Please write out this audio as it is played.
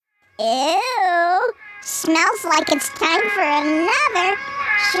Ew! Smells like it's time for another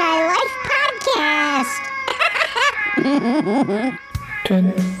Shy Life podcast.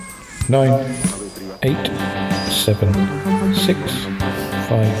 10, 9, 8, 7, 6,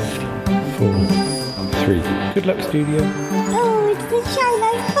 5, 4, 3. Good luck, studio. Oh, it's the Shy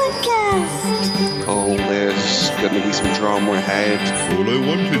Life podcast. Oh, there's going to be some drama ahead. All I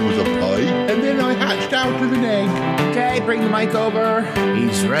wanted was a pie, and then I hatched out of an egg. Okay, bring the mic over.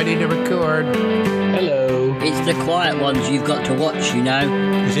 He's ready to record. Hello. It's the quiet ones you've got to watch, you know.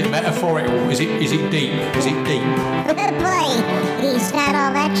 Is it metaphorical? Is it deep? Is it deep? Boy, he's not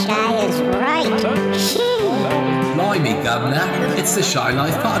all that shy is right. Blimey, Governor. It's the Shy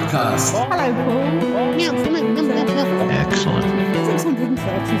Life podcast. Hello, Paul. Excellent.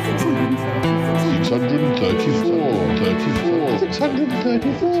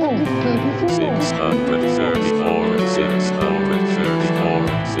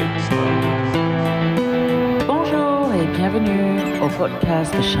 Bonjour et bienvenue au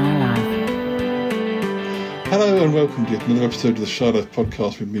podcast The Shy Life. Hello and welcome to another episode of the Shy Life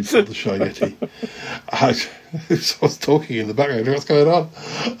podcast with me, Paul the Shy Yeti. I was talking in the background. What's going on?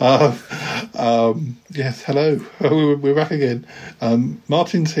 Yes, hello. We're back again.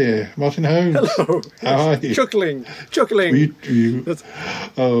 Martin's here. Martin Holmes. Hello. How are you? Chuckling. You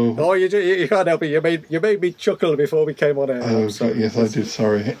can't help it. You made me chuckle before we came on air. Oh, yes, I did.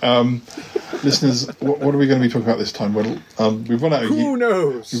 Sorry. Listeners, what are we going to be talking about this time? Well, we've run out of Who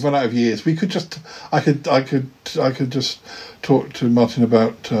knows? We've run out of years. We could just, I could just talk to Martin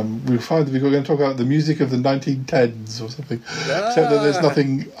about. We'll find that we're going to talk about the music of the 1910s or something. Except that there's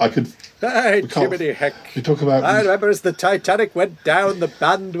nothing I could. Hey, Jiminy heck! We talk about. I remember as the Titanic went down, the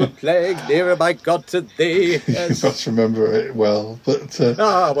band were playing "Nearer My God to Thee." Yes. You must remember it well, but.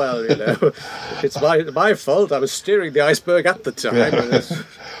 Well, you know, it's my fault. I was steering the iceberg at the time. Yeah.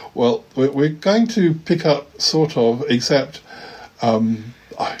 Well, we're going to pick up, sort of, except we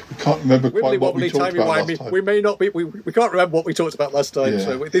can't remember quite what we talked about last time. We may not be. We can't remember what we talked about last time, Yeah.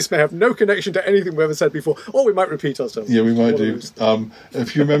 so this may have no connection to anything we ever said before, or we might repeat ourselves. Yeah, we might do.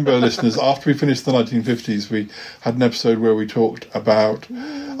 If you remember, listeners, after we finished the 1950s, we had an episode where we talked about.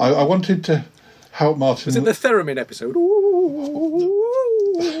 I wanted to help Martin. Was it the theremin episode?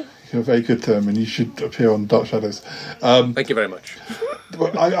 You're a very good theremin. You should appear on Dark Shadows. Thank you very much.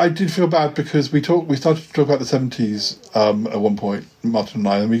 I did feel bad because we started to talk about the 70s at one point, Martin and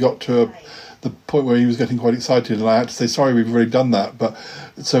I, and we got to the point where he was getting quite excited, and I had to say, sorry, we've already done that. But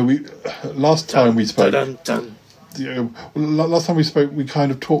so last time we spoke, last time we spoke, we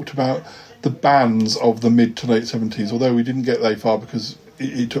kind of talked about the bands of the mid to late 70s, although we didn't get very far because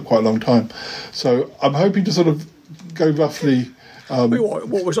it took quite a long time. So I'm hoping to sort of go roughly. What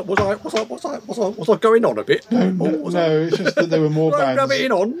was I going on a bit? No, it's just that there were more bands.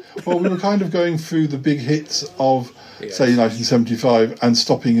 Rabbiting on. Well, we were kind of going through the big hits of, say, 1975, and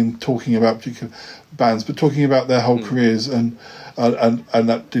stopping and talking about particular bands, but talking about their whole careers, and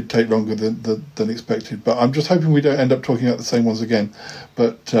that did take longer than expected. But I'm just hoping we don't end up talking about the same ones again.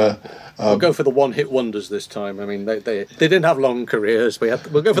 But we'll go for the one-hit wonders this time. I mean, they didn't have long careers. We'll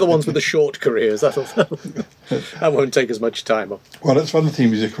go for the ones with the short careers. That won't take as much time off. Well, let's run the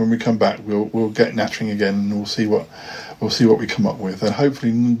theme music. When we come back, we'll get nattering again, and we'll see what we come up with, and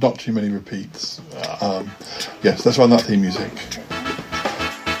hopefully not too many repeats. Yes, let's run that theme music.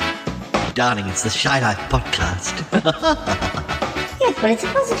 Darling, it's the Shy Life podcast. Yes, but it's a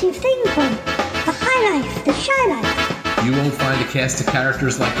positive thing, Paul. The high life, the shy life. You won't find a cast of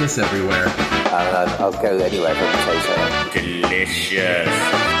characters like this everywhere. I'll go anywhere for potato. Delicious.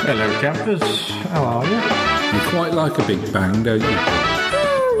 Hello, campers. How are you? You quite like a big bang, don't you?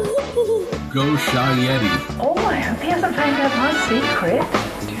 Go Shy Yeti. Oh, I hope he hasn't found out my secret.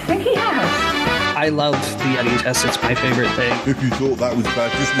 Do you think he has? I love the Yeti'S. It's my favourite thing. If you thought that was bad,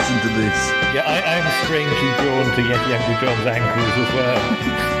 just listen to this. Yeah, I'm strangely drawn to Yeti Uncle John's ankles as well.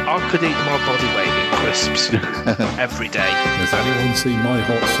 I could eat my body weight in crisps every day. Has anyone seen my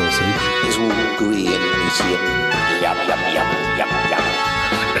hot sausage? It's all gooey and meaty and yum, yum, yum, yum, yum.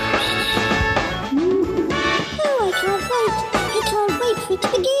 Oh, I can't wait for it to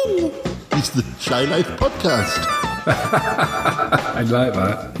begin. It's the Shy Life podcast. I like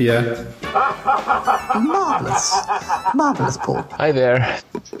that. Yeah. Marvellous, Paul. Hi there.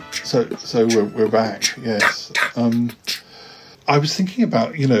 So we're back. Yes. I was thinking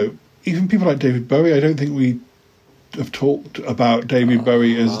about, even people like David Bowie. I don't think we have talked about David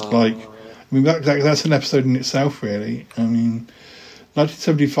Bowie as that's an episode in itself, really. I mean,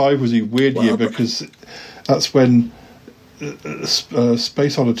 1975 was a weird year because that's when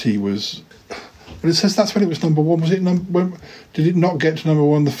Space Oddity was But it says that's when it was number one. Was it when did it not get to number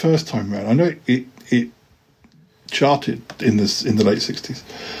one the first time round? I know it charted in the late 60s.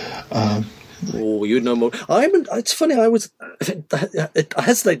 Oh, you know more. It's funny. I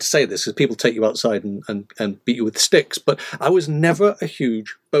hesitate to say this because people take you outside and beat you with sticks. But I was never a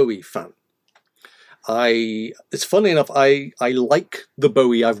huge Bowie fan. It's funny enough. I like the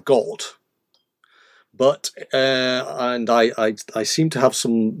Bowie I've got, but and I seem to have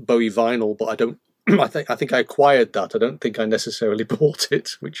some Bowie vinyl, but I don't. I think I acquired that. I don't think I necessarily bought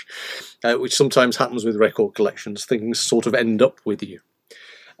it, which sometimes happens with record collections. Things sort of end up with you.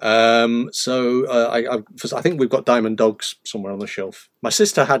 So I think we've got Diamond Dogs somewhere on the shelf. My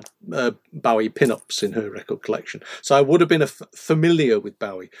sister had Bowie pin-ups in her record collection, so I would have been familiar with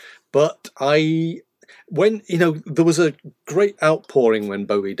Bowie. But when there was a great outpouring when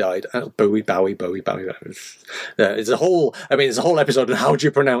Bowie died. Bowie. It's a whole episode on how do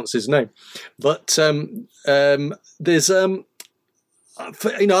you pronounce his name. But there's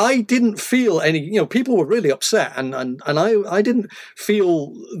I didn't feel any. People were really upset, and I didn't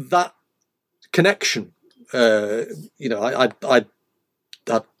feel that connection. I've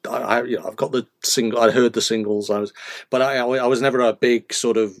got the single. I heard the singles. But I was never a big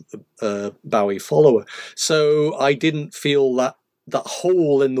sort of Bowie follower, so I didn't feel that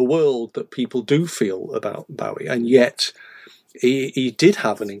hole in the world that people do feel about Bowie, and yet. He did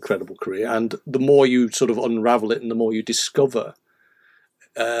have an incredible career, and the more you sort of unravel it and the more you discover,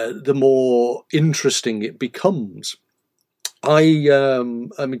 the more interesting it becomes. I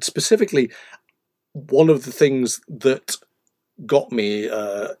mean, specifically, one of the things that got me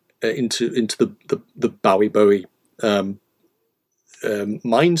into the Bowie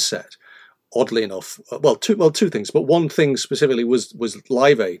mindset, oddly enough, two things, but one thing specifically was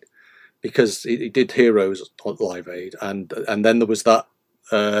Live Aid. Because he did Heroes on Live Aid, and then there was that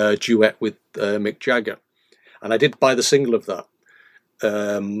duet with Mick Jagger, and I did buy the single of that.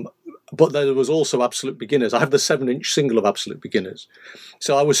 But there was also Absolute Beginners. I have the 7-inch single of Absolute Beginners,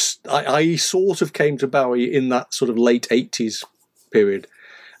 so I sort of came to Bowie in that sort of late 80s period.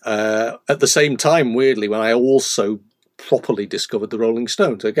 At the same time, weirdly, when I also properly discovered the Rolling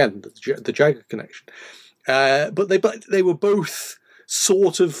Stones again, the Jagger connection. But they were both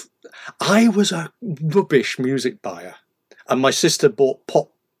sort of. I was a rubbish music buyer, and my sister bought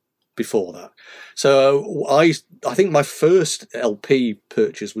pop before that. So I think my first LP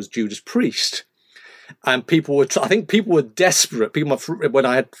purchase was Judas Priest, and people were desperate. When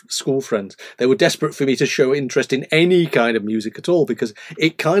I had school friends, they were desperate for me to show interest in any kind of music at all because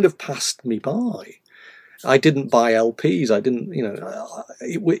it kind of passed me by. I didn't buy LPs. I didn't,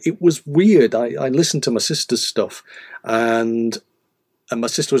 it was weird. I listened to my sister's stuff, and my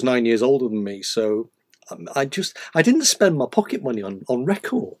sister was 9 years older than me, so I didn't spend my pocket money on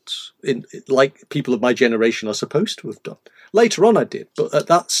records like people of my generation are supposed to have done. Later on I did, but at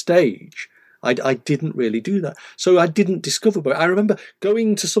that stage I didn't really do that. So I didn't discover Bowie. I remember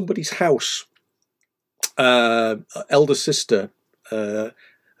going to somebody's house, elder sister, for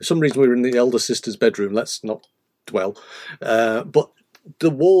some reason we were in the elder sister's bedroom, let's not dwell, but the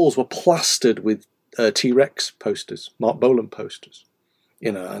walls were plastered with T-Rex posters, Mark Bolan posters.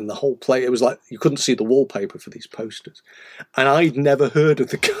 And the whole play, it was like you couldn't see the wallpaper for these posters. And I'd never heard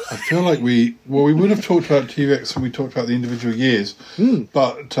of the guy. I feel like we would have talked about T-Rex when we talked about the individual years.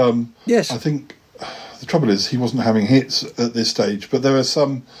 But yes. I think the trouble is he wasn't having hits at this stage. But there are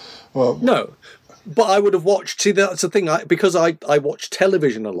some... No, but I would have watched... See, that's the thing. Because I watched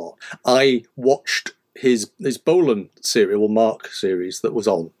television a lot, I watched his Bolan serial, Mark series that was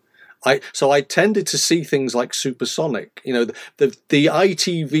on. So I tended to see things like Supersonic, the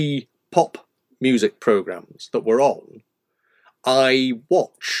ITV pop music programs that were on. I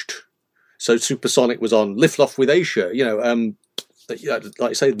watched. So Supersonic was on. Lift Off with Asia,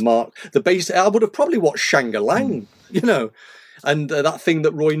 like I say, Mark. The bass. I would have probably watched Shang-a-Lang, and that thing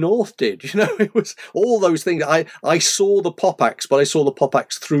that Roy North did. It was all those things. I saw the pop acts, but I saw the pop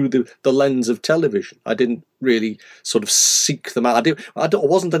acts through the lens of television. I didn't really sort of seek them out. I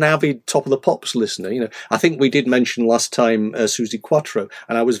wasn't an avid Top of the Pops listener. I think we did mention last time Suzi Quatro,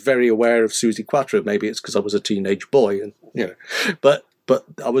 and I was very aware of Suzi Quatro. Maybe it's because I was a teenage boy, and but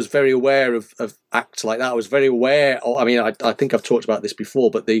I was very aware of acts like that. I was very aware. I think I've talked about this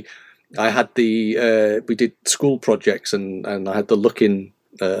before, but I had we did school projects, and I had the Look-In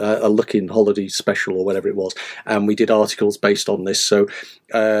holiday special or whatever it was, and we did articles based on this. So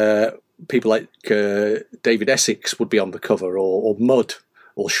people like David Essex would be on the cover, or Mud,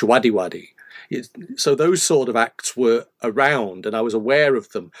 or Shwaddy Waddy. So those sort of acts were around, and I was aware of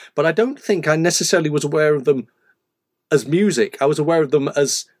them. But I don't think I necessarily was aware of them as music. I was aware of them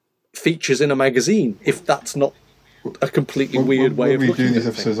as features in a magazine, if that's not a completely weird way of looking at it. When we do these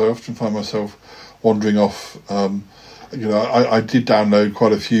episodes, I often find myself wandering off. I did download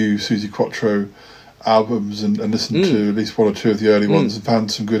quite a few Suzi Quatro albums and listened to at least one or two of the early ones and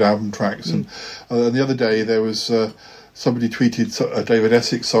found some good album tracks. And the other day there was somebody tweeted a David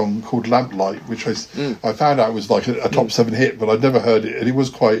Essex song called Lamplight, which I found out was like a top 7 hit, but I'd never heard it, and it was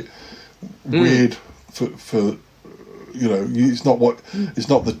quite weird for it's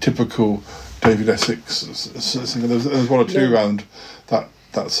not the typical David Essex singer. There's one or two around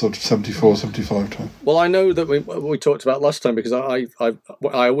that sort of 74, 75 time. Well, I know that we talked about last time, because I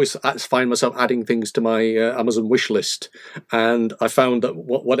always find myself adding things to my Amazon wish list, and I found that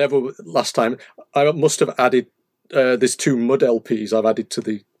whatever last time, I must have added there's 2 Mud LPs I've added to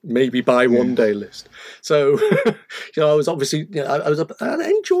the maybe buy one day list. So I was obviously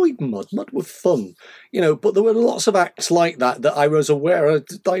I enjoyed Mud. Mud were fun, but there were lots of acts like that I was aware of,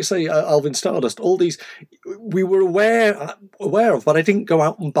 like I say, Alvin Stardust, all these we were aware of, but I didn't go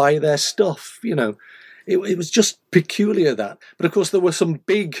out and buy their stuff. It was just peculiar that. But of course there were some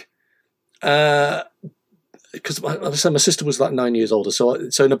big because my sister was like 9 years older, so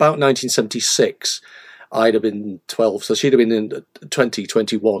in about 1976 I'd have been 12, so she'd have been in 20,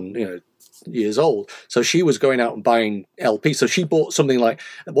 21, years old. So she was going out and buying LPs. So she bought something like,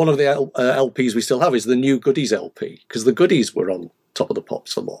 one of the LPs we still have is the new Goodies LP, because the Goodies were on Top of the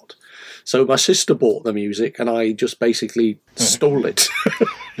Pops a lot. So my sister bought the music, and I just basically stole it.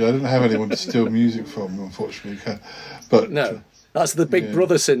 Yeah, I didn't have anyone to steal music from, unfortunately. But no, that's the big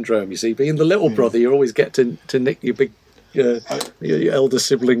brother syndrome, you see. Being the little brother, you always get to nick your big your elder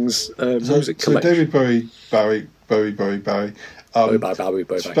siblings' music collection. So David Bowie.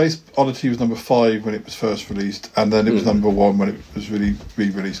 Space Oddity was number 5 when it was first released, and then it was number 1 when it was really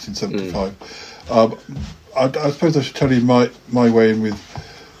re-released in 75. I suppose I should tell you my way in with.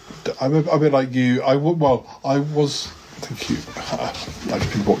 I'm a bit like you. I was. Thank you. I've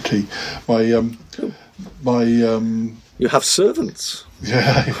just been bought tea. You have servants.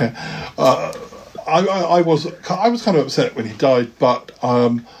 Yeah. I was kind of upset when he died, but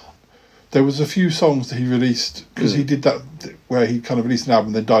there was a few songs that he released, because he did that where he kind of released an album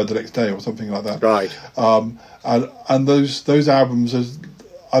and then died the next day or something like that. Right. And those albums,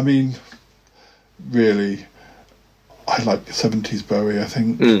 really, I like 70s Bowie, I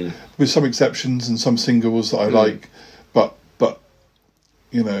think, with some exceptions and some singles that I like, but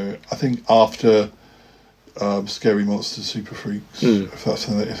I think after Scary Monsters, Super Freaks, if that's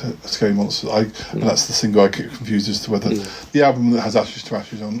Scary Monsters, and that's the single I get confused as to whether the album that has Ashes to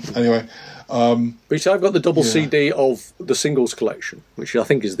Ashes on. Anyway, which I've got the double CD of the singles collection, which I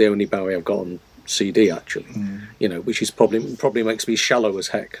think is the only Bowie I've got on CD actually. Which is probably makes me shallow as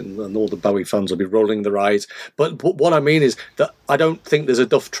heck, and all the Bowie fans will be rolling their eyes. But what I mean is that I don't think there's a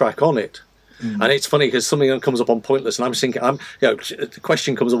Duff track on it. And it's funny because something comes up on Pointless, and I'm thinking, the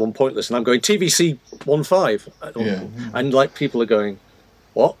question comes up on Pointless, and I'm going TVC 15, and like people are going,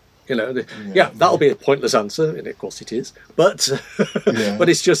 what? That'll be a pointless answer, and of course it is. But but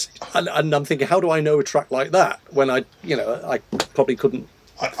it's just, and I'm thinking, how do I know a track like that when I probably couldn't.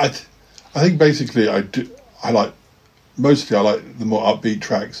 I think basically I like the more upbeat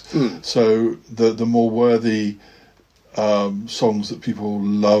tracks. So the more worthy songs that people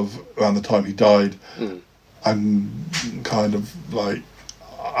love around the time he died, I'm kind of like,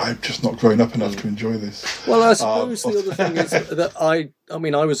 I've just not grown up enough to enjoy this. Well, I suppose the other thing is that I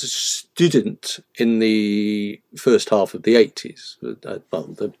was a student in the first half of the 80s,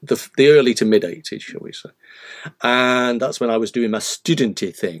 the early to mid 80s, shall we say, and that's when I was doing my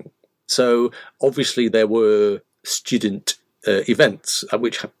studenty thing. So obviously there were student events at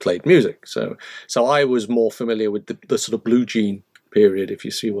which I played music. So I was more familiar with the sort of blue jean period, if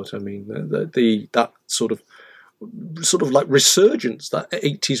you see what I mean. That sort of like resurgence, that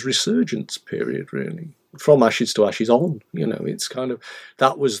 80s resurgence period, really, from Ashes to Ashes on. It's kind of,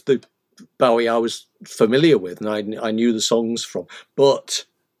 that was the Bowie I was familiar with, and I knew the songs from. But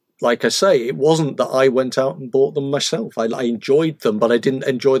like I say, it wasn't that I went out and bought them myself. I enjoyed them, but I didn't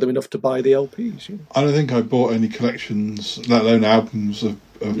enjoy them enough to buy the LPs. I don't think I bought any collections, let alone albums of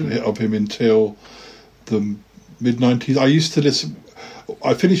him until the mid-90s. I used to listen.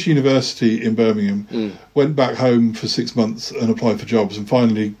 I finished university in Birmingham, went back home for 6 months and applied for jobs, and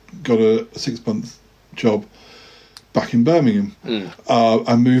finally got a 6-month job back in Birmingham,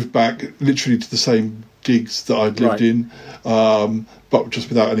 and moved back literally to the same digs that I'd lived in, but just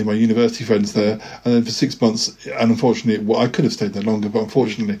without any of my university friends there. And then for 6 months, and unfortunately, I could have stayed there longer, but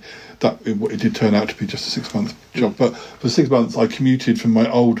unfortunately, it did turn out to be just a 6-month job. But for 6 months, I commuted from my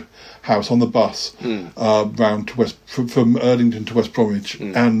old house on the bus round to from Erdington to West Bromwich,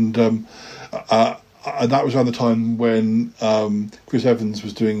 and that was around the time when Chris Evans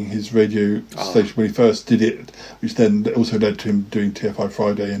was doing his radio station when he first did it, which then also led to him doing TFI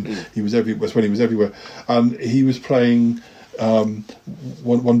Friday, and he was when he was everywhere. And he was playing.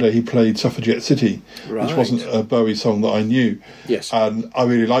 One day he played Suffragette City, which wasn't a Bowie song that I knew. Yes, and I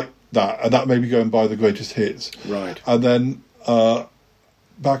really liked that, and that made me go and buy the greatest hits. Right, and then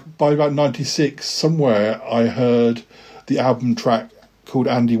back by about '96, somewhere I heard the album track called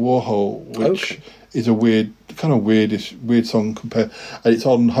Andy Warhol, which is a weird song compared, and it's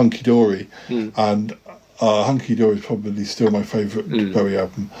on Hunky Dory, and Hunky Dory is probably still my favourite Bowie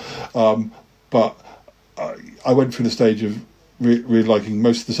album, but I went through the stage of really liking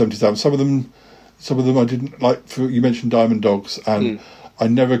most of the '70s albums. Some of them I didn't like. You mentioned Diamond Dogs, and I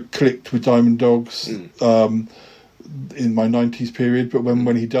never clicked with Diamond Dogs in my '90s period. But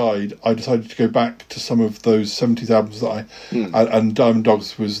when he died, I decided to go back to some of those '70s albums that and Diamond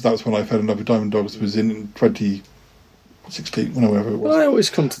Dogs that's when I fell in love with Diamond Dogs. Was in 2016, whenever it was. Well, I always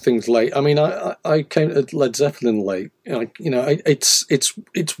come to things late. I mean, I came to Led Zeppelin late.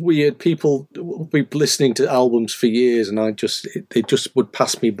 It's weird. People will be listening to albums for years, and it just would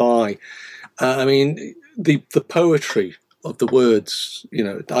pass me by. I mean, the poetry of the words.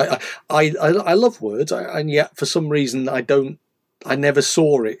 I love words, and yet for some reason I never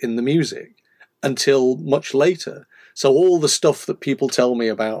saw it in the music until much later. So all the stuff that people tell me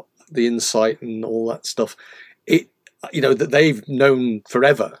about the insight and all that stuff, that they've known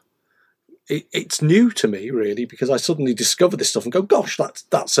forever. It's new to me, really, because I suddenly discover this stuff and go, "Gosh,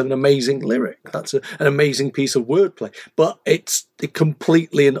 that's an amazing lyric. That's an amazing piece of wordplay." But it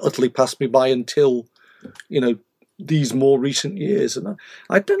completely and utterly passed me by until, these more recent years, and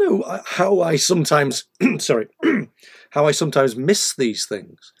I don't know how I sometimes how I sometimes miss these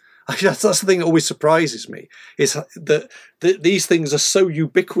things. That's the thing that always surprises me, is that these things are so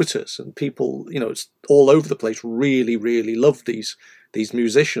ubiquitous, and people, it's all over the place, really, really love these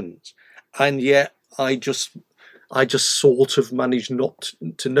musicians, and yet I just sort of managed not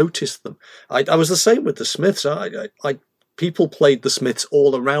to notice them. I was the same with the Smiths. People played the Smiths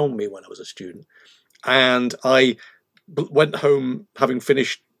all around me when I was a student, and I went home having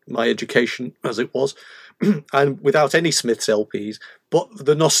finished my education, as it was, and without any Smiths LPs, but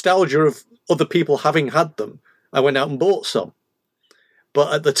the nostalgia of other people having had them, I went out and bought some.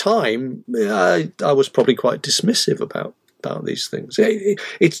 But at the time, I was probably quite dismissive about these things.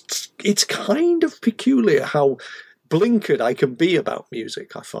 It's kind of peculiar how blinkered I can be about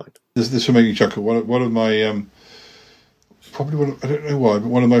music, I find. This will make you chuckle. One of my I don't know why, but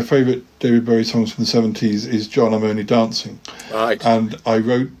one of my favourite David Bowie songs from the '70s is "John, I'm Only Dancing." Right. And I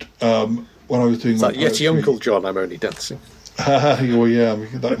wrote when I was doing my Yeti Uncle John, I'm Only Dancing. Well, yeah,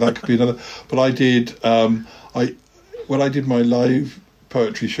 that could be another. But I did. When I did my live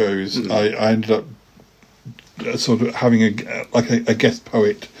poetry shows, I ended up sort of having a guest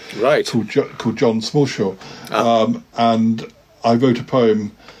poet, right, called John Smallshaw, and I wrote a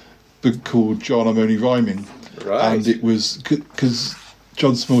poem called "John, I'm Only Rhyming." Right. And it was because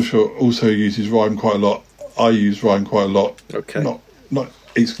John Smallshaw also uses rhyme quite a lot. I use rhyme quite a lot. Okay. Not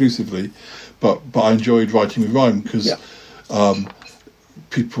exclusively, but I enjoyed writing with rhyme because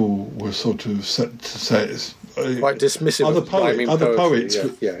people were sort of set to say it's quite dismissive.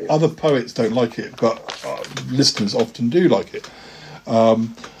 Other poets don't like it, but listeners often do like it. The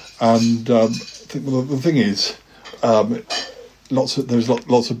thing is, there's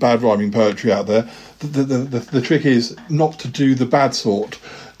lots of bad rhyming poetry out there. The trick is not to do the bad sort.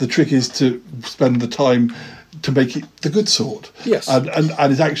 The trick is to spend the time to make it the good sort. Yes. And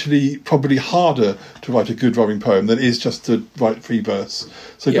it's actually probably harder to write a good rhyming poem than it is just to write free verse.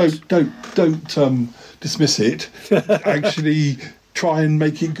 So yes. don't dismiss it. Actually try and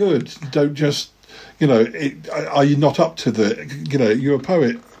make it good. Don't just, are you not up to the, you're a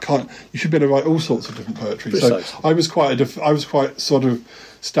poet. You should be able to write all sorts of different poetry. Precisely. So I was quite sort of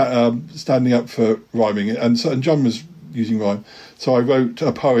standing up for rhyming, and John was using rhyme. So I wrote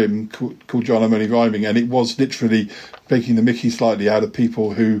a poem called "John, I'm Only Rhyming," and it was literally making the mickey slightly out of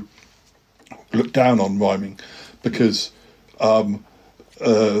people who look down on rhyming, because the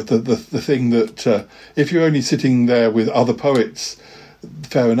thing that if you're only sitting there with other poets,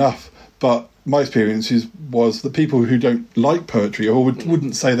 fair enough, but my experience was the people who don't like poetry or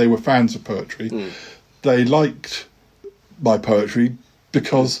wouldn't say they were fans of poetry, they liked my poetry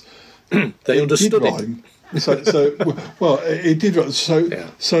because They understood it. Rhyme. Well, it did rhyme. So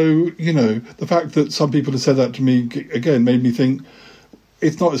the fact that some people have said that to me again made me think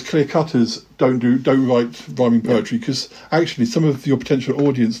it's not as clear cut as don't write rhyming poetry, because actually some of your potential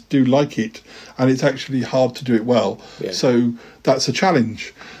audience do like it, and it's actually hard to do it well. Yeah. So that's a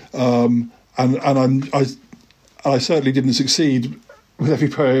challenge, and I certainly didn't succeed with every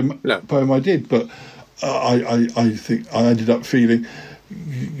poem I did, but I think I ended up feeling,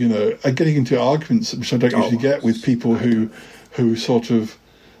 and getting into arguments, which I don't usually get with people who sort of,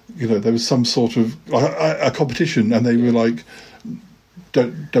 there was some sort of a competition, and they were like,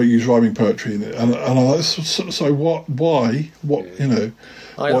 don't use rhyming poetry in it, and I'm like, so what? Why? What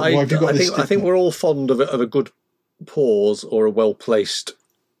why have you got this? I think we're all fond of a good pause or a well placed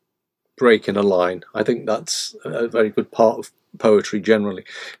break in a line. I think that's a very good part of poetry generally.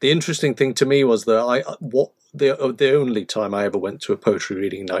 The interesting thing to me was that the only time I ever went to a poetry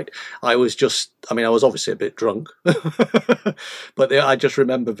reading night, I was obviously a bit drunk, but I just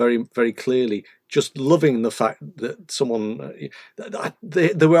remember very, very clearly just loving the fact that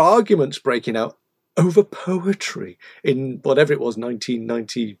there were arguments breaking out over poetry in whatever it was,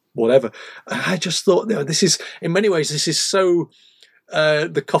 1990, whatever. I just thought, this is, in many ways, this is so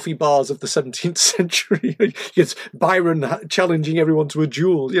the coffee bars of the 17th century. It's Byron challenging everyone to a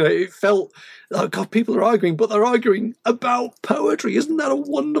duel. It felt, oh God, people are arguing, but they're arguing about poetry. Isn't that a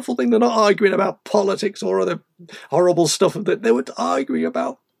wonderful thing? They're not arguing about politics or other horrible stuff. They were arguing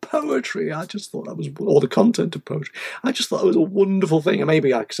about poetry. I just thought that was, or the content of poetry. I just thought it was a wonderful thing. And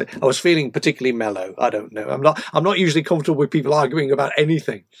maybe I could say I was feeling particularly mellow. I don't know. I'm not usually comfortable with people arguing about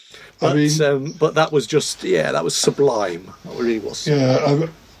anything. But but that was just, that was sublime. That really was. Yeah,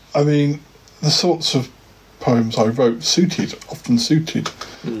 I mean, the sorts of poems I wrote often suited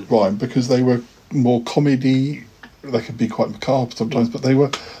rhyme, because they were more comedy. They could be quite macabre sometimes, but they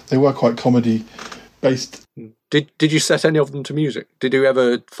were quite comedy based. Did you set any of them to music? Did you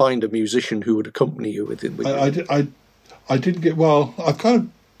ever find a musician who would accompany you with it? I didn't get, well, I've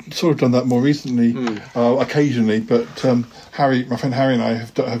kind of sort of done that more recently, occasionally, but my friend Harry and I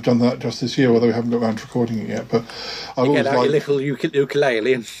have done that just this year, although we haven't got around to recording it yet. But I get out your little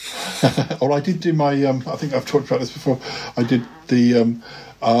ukulele and... Well, I did do my, I think I've talked about this before, I did the...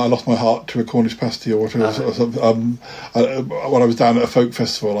 I lost my heart to a Cornish pasty or whatever. When I was down at a folk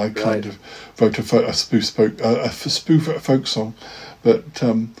festival, I kind of wrote a spoof folk song, but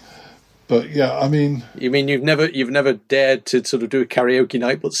yeah, I mean. You mean you've never dared to sort of do a karaoke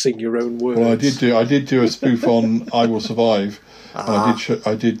night but sing your own words? Well, I did do a spoof on "I Will Survive." And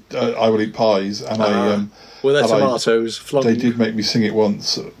I did I Will Eat Pies, and were there tomatoes flung? They did make me sing it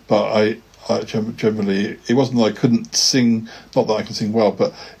once, but I generally, it wasn't that I couldn't sing, not that I can sing well,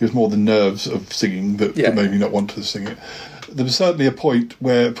 but it was more the nerves of singing that made me not want to sing it. There was certainly a point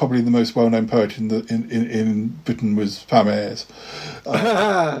where probably the most well-known poet in Britain was Pam Ayres.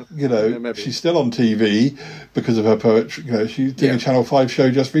 She's still on TV because of her poetry. She's doing a Channel 5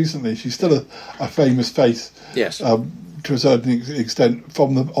 show just recently. She's still a famous face. Yes. To a certain extent,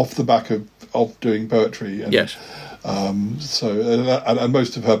 off the back of doing poetry. And, yes. And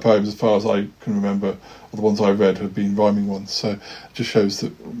most of her poems, as far as I can remember, or the ones I read, have been rhyming ones. So it just shows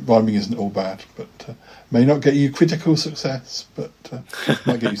that rhyming isn't all bad, but may not get you critical success, but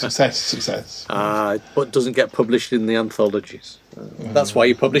might get you success. But doesn't get published in the anthologies. That's why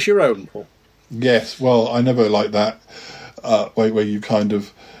you publish your own, Paul. Yes, well, I never like that where you kind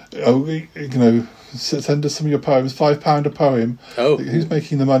of, send us some of your poems, £5 a poem. Oh, who's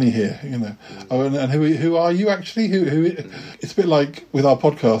making the money here? And who are you actually? Who? It's a bit like with our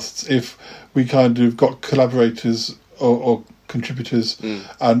podcasts. If we kind of got collaborators or contributors,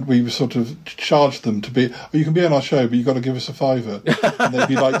 and we sort of charged them to be, you can be on our show, but you've got to give us a £5, and they'd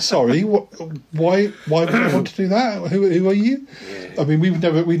be like, sorry, why would you want to do that? Who are you? Yeah. I mean,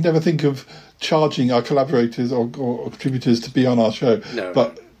 we'd never think of charging our collaborators or contributors to be on our show,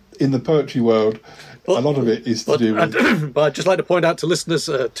 but in the poetry world, a lot of it is to do with... But I'd just like to point out to listeners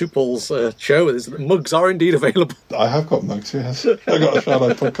to Paul's show is that mugs are indeed available. I have got mugs, yes. I've got a Shy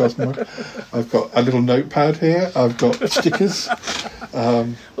Life podcast mug. I've got a little notepad here. I've got stickers.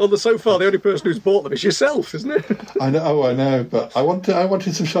 So far, the only person who's bought them is yourself, isn't it? I know, but I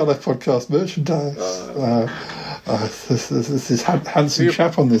wanted some Shy Life podcast merchandise. This is handsome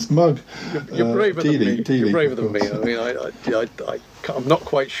chap on this mug. You're braver than me. You're braver than me. I mean, I'm not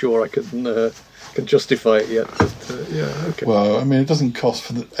quite sure I can justify it yet. But, okay. Well, I mean, it doesn't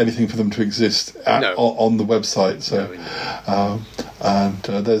cost anything for them to exist on the website. So, and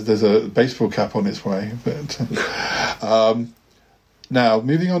there's a baseball cap on its way. But now,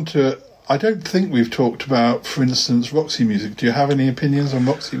 moving on to I don't think we've talked about, for instance, Roxy Music. Do you have any opinions on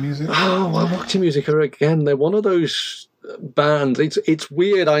Roxy Music? Oh, well, Roxy Music are, again, they're one of those bands. It's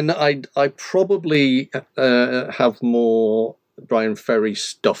weird. I probably have more Brian Ferry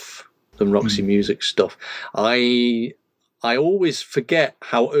stuff than Roxy Music stuff. I always forget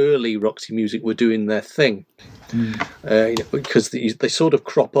how early Roxy Music were doing their thing. Because they sort of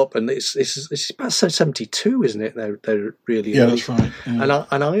crop up, and it's about 72, isn't it? They're really early. That's right. Yeah.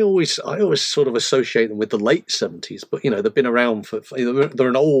 And I always sort of associate them with the late 70s, but they've been around for they're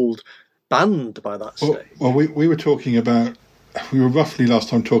an old band by that stage. Well, we were talking about, we were roughly last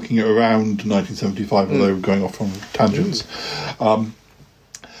time talking around 1975, although we're going off on tangents.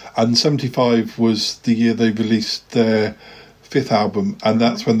 And 75 was the year they released their 5th album, and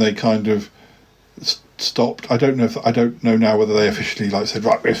that's when they kind of stopped. I don't know now whether they officially said,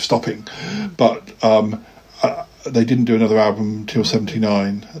 right, we're stopping, but they didn't do another album until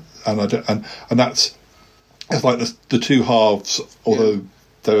 79, and that's like the two halves, although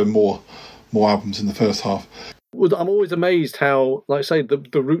there were more albums in the first half. Well, I'm always amazed how, like I say,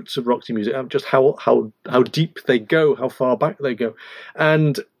 the roots of Roxy Music, just how deep they go, how far back they go,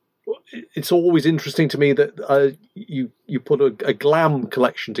 and it's always interesting to me that you put a glam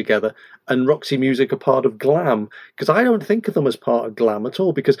collection together, and Roxy Music are part of glam, because I don't think of them as part of glam at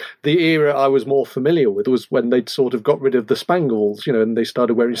all, because the era I was more familiar with was when they'd sort of got rid of the spangles, and they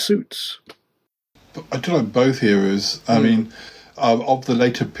started wearing suits. But I do like both eras. I mean, of the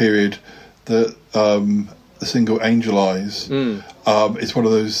later period, the single Angel Eyes is one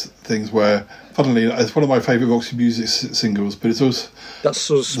of those things where, funnily, it's one of my favourite Roxy Music singles, but it's also... That's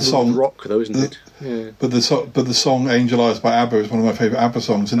sort of the song rock, though, isn't it? Yeah. But the song Angel Eyes by ABBA is one of my favourite ABBA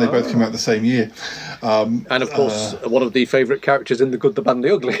songs, and they both came out the same year. And, of course, one of the favourite characters in The Good, the Bad and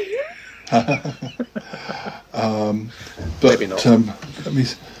the Ugly. But maybe not. Let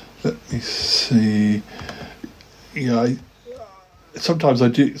me see. Yeah, sometimes I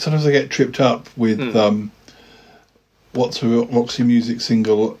get tripped up with what's a Roxy Music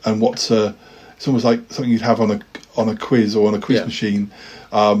single and what's it's almost like something you'd have on a quiz or on a quiz machine.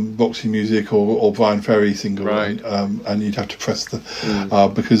 Roxy Music or Brian Ferry single, right. And you'd have to press the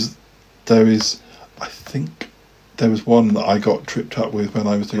because I think there was one that I got tripped up with when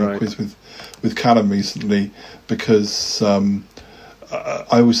I was doing a quiz with Callum recently, because I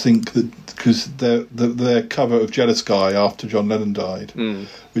always think that because their cover of Jealous Guy after John Lennon died,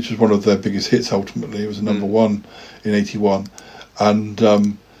 which was one of their biggest hits ultimately, it was a number one in 81, and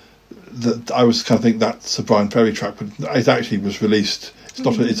I was kind of think that's a Brian Ferry track, but it actually was released. It's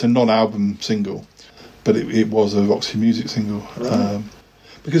not. It's a non-album single, but it was a Roxy Music single.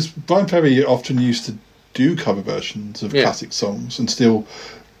 Because Brian Ferry often used to do cover versions of classic songs, and still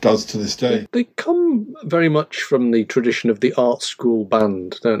does to this day. They come very much from the tradition of the art school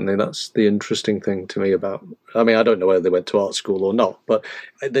band, don't they? That's the interesting thing to me about... I mean, I don't know whether they went to art school or not, but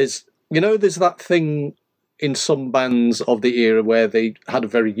there's that thing in some bands of the era where they had a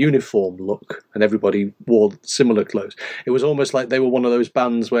very uniform look and everybody wore similar clothes. It was almost like they were one of those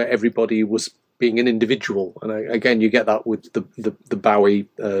bands where everybody was being an individual, and again, you get that with the Bowie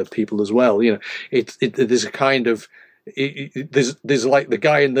people as well. There's a kind of... There's like the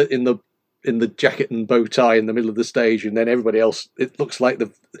guy in the jacket and bow tie in the middle of the stage, and then everybody else. It looks like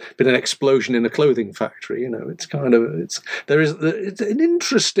there's been an explosion in a clothing factory. It's an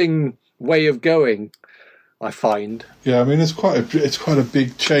interesting way of going, I find. Yeah, I mean it's quite a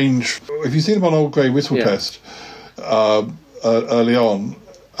big change. If you see them on Old Grey Whistle Test early on,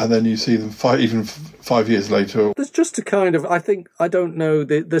 and then you see them 5 years later. There's just a kind of, I don't know,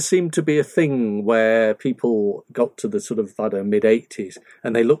 there seemed to be a thing where people got to the sort of, mid-80s,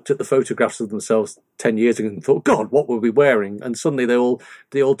 and they looked at the photographs of themselves 10 years ago and thought, God, what were we wearing? And suddenly they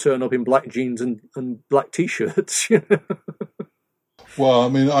all turn up in black jeans and black T-shirts. Well, I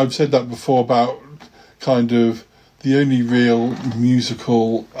mean, I've said that before about kind of the only real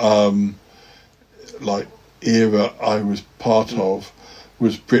musical, era I was part of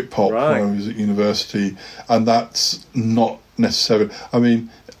was Britpop when I was at university, and that's not necessarily... I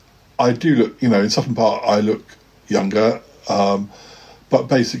mean, I do look, in some part I look younger, but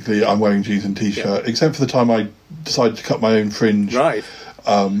basically I'm wearing jeans and T-shirt, except for the time I decided to cut my own fringe, because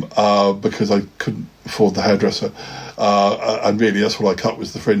I couldn't afford the hairdresser, and really that's all I cut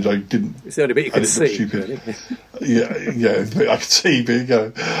was the fringe. I didn't... It's the only bit you could see. Stupid. yeah, I could see,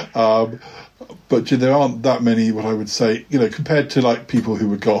 but but there aren't that many, what I would say, compared to people who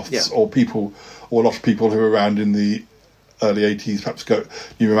were goths or a lot of people who were around in the early 80s, perhaps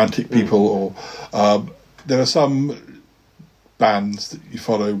new romantic people, or there are some bands that you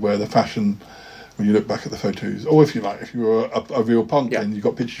follow where the fashion when you look back at the photos. Or if you were a real punk and you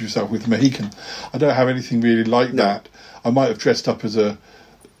got pictures of yourself with the Mohican. I don't have anything really like that. I might have dressed up as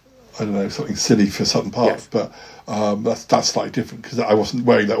something silly for Sutton Park, but that's slightly different because I wasn't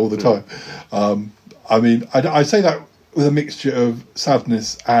wearing that all the time. I say that with a mixture of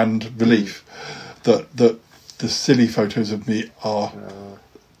sadness and relief that the silly photos of me are.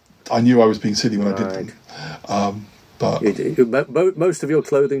 I knew I was being silly when I did them. But most of your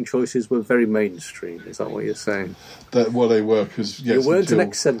clothing choices were very mainstream. Is that what you're saying? They were, because you weren't an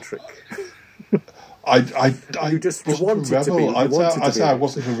eccentric. You just wasn't wanted to be. I'd say I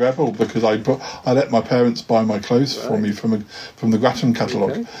wasn't a rebel because I let my parents buy my clothes for me from the Grattan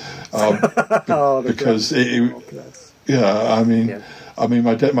catalogue, because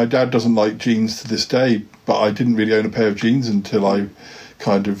my dad doesn't like jeans to this day, but I didn't really own a pair of jeans until I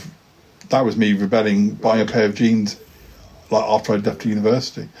that was me rebelling, buying a pair of jeans like after I'd left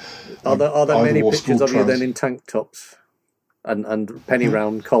university. Are there many pictures of you then in tank tops and penny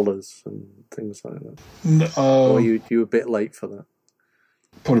round collars and things like that? Or are you a bit late for that?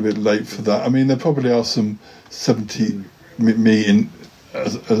 Probably a bit late for that. I mean, there probably are some 70 me in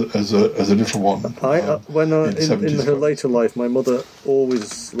as a little one. In her later life, my mother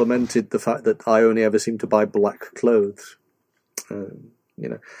always lamented the fact that I only ever seemed to buy black clothes.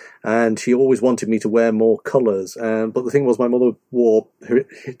 And she always wanted me to wear more colours. But the thing was, my mother wore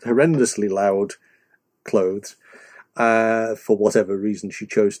horrendously loud clothes for whatever reason she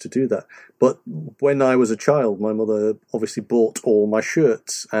chose to do that. But when I was a child, my mother obviously bought all my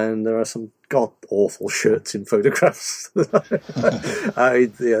shirts, and there are some god-awful shirts in photographs.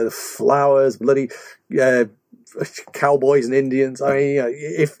 The flowers, bloody cowboys and Indians.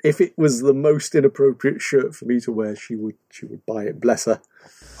 If it was the most inappropriate shirt for me to wear, she would buy it. Bless her.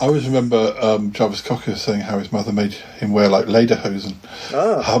 I always remember Jarvis Cocker saying how his mother made him wear like lederhosen.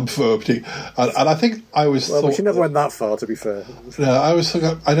 And I think I always thought... Well, she never went that far, to be fair. Yeah, I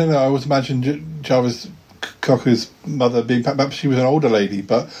always imagined Jarvis Cocker's mother being... Perhaps she was an older lady,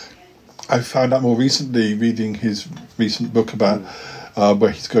 but I found out more recently, reading his recent book about... where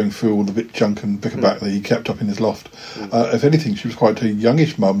he's going through all the bit junk and bric-a-brac that he kept up in his loft. If anything, she was quite a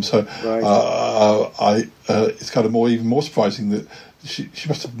youngish mum, so it's kind of even more surprising that she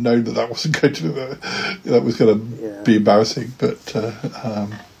must have known that wasn't going to be embarrassing, but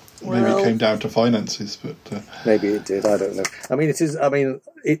maybe it came down to finances. But maybe it did. I don't know. I mean,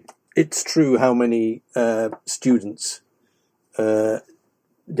 it's true how many students.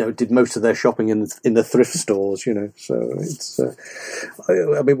 Did most of their shopping in the thrift stores, So it's.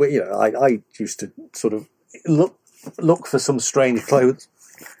 I used to sort of look for some strange clothes,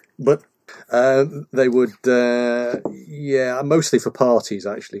 but they would, mostly for parties.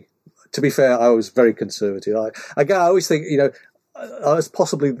 Actually, to be fair, I was very conservative. I always think, I was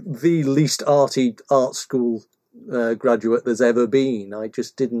possibly the least arty art school graduate there's ever been. I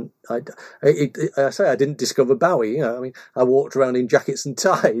just didn't. I didn't discover Bowie. I walked around in jackets and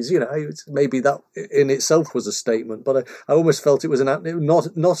ties. Maybe that in itself was a statement, but I almost felt it was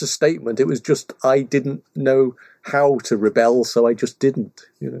not a statement. It was just I didn't know how to rebel, so I just didn't.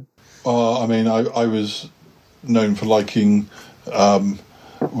 I was known for liking,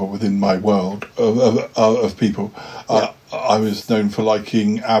 within my world of people. I was known for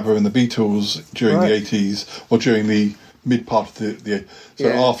liking ABBA and the Beatles during the 80s, or during the mid part of the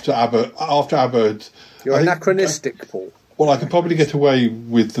after ABBA. You're anachronistic, Paul. Well, I could probably get away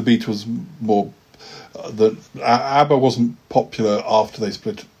with the Beatles more. ABBA wasn't popular after they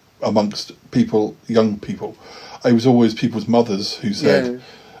split amongst young people. It was always people's mothers who said,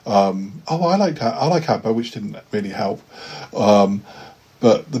 I like ABBA, which didn't really help.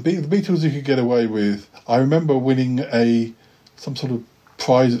 But the Beatles you could get away with. I remember winning some sort of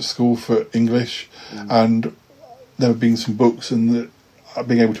prize at school for English, and there being some books, and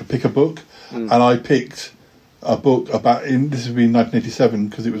being able to pick a book, and I picked a book about. This would be in 1987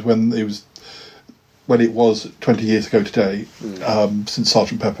 because it was when it was 20 years ago today, since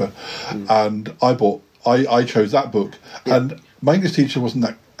Sgt. Pepper, and I chose that book, and my English teacher wasn't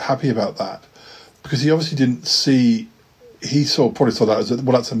that happy about that because he obviously didn't see. He probably saw that as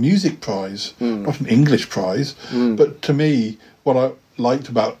that's a music prize, not an English prize. But to me, what I liked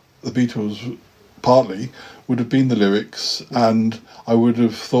about the Beatles partly would have been the lyrics, and I would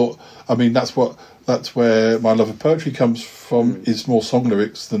have thought. I mean, that's where my love of poetry comes from. Is more song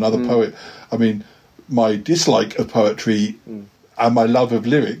lyrics than other poet. I mean, my dislike of poetry and my love of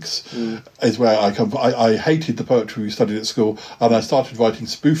lyrics is where I come from. I hated the poetry we studied at school, and I started writing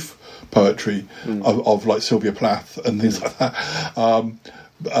spoof poetry of like Sylvia Plath and things like that,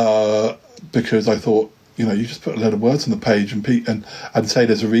 because I thought, you just put a load of words on the page and say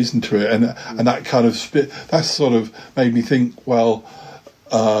there's a reason to it, and that kind of that sort of made me think, well,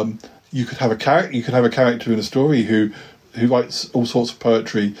 you could have a character in a story who writes all sorts of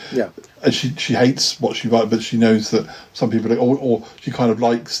poetry. Yeah. And she hates what she writes, but she knows that some people, or she kind of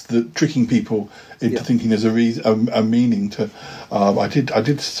likes the tricking people into thinking there's a meaning to. I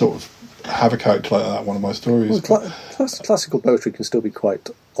did sort of have a character like that in one of my stories. Well, classical poetry can still be quite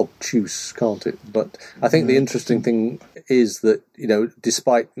obtuse, can't it? But I think the interesting thing is that,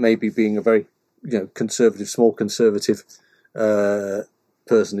 despite maybe being a very, small conservative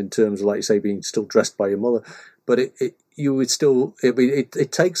person in terms of, like you say, being still dressed by your mother, but it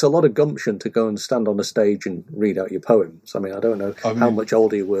takes a lot of gumption to go and stand on a stage and read out your poems. I mean, I don't know how much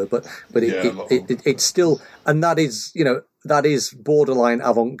older you were, but it's still, and that is borderline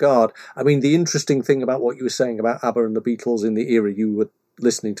avant-garde. I mean, the interesting thing about what you were saying about ABBA and the Beatles in the era you were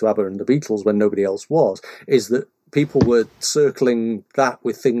listening to ABBA and the Beatles when nobody else was, is that people were circling that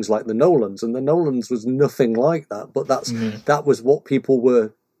with things like the Nolans, and the Nolans was nothing like that, but that was what people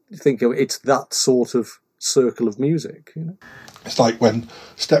were thinking. It's that sort of circle of music. It's like when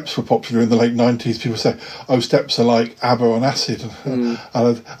steps were popular in the late 90s, people say, oh, steps are like ABBA on acid. And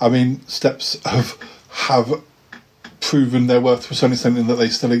I mean, steps have proven their worth to a certain extent in that they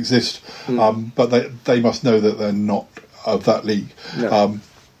still exist, but they must know that they're not of that league. No.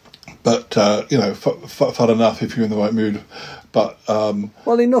 Fun enough if you're in the right mood. But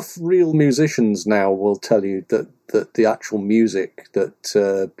well, enough real musicians now will tell you that the actual music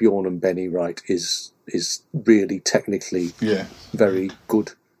that Bjorn and Benny write is really technically very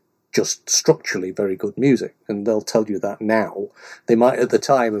good, just structurally very good music, and they'll tell you that now. They might at the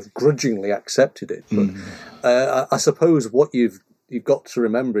time have grudgingly accepted it, but I suppose what you've got to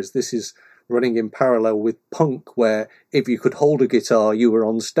remember is this is running in parallel with punk, where if you could hold a guitar, you were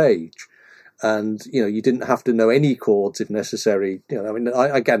on stage. And, you didn't have to know any chords if necessary. I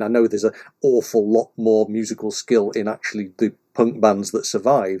know there's an awful lot more musical skill in actually the punk bands that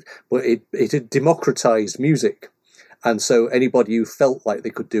survived, but it had democratized music. And so anybody who felt like they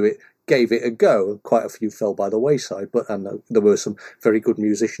could do it gave it a go. Quite a few fell by the wayside, and there were some very good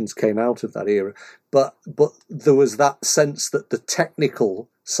musicians came out of that era. But there was that sense that the technical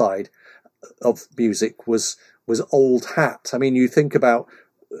side of music was old hat. I mean, you think about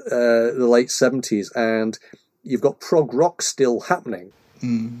the late 70s, and you've got prog rock still happening.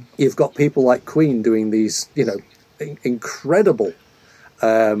 You've got people like Queen doing these, incredible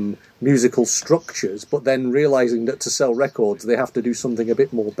musical structures, but then realizing that to sell records they have to do something a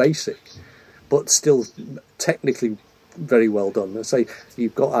bit more basic, but still technically very well done. I say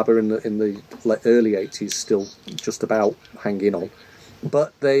you've got ABBA in the early 80s still just about hanging on,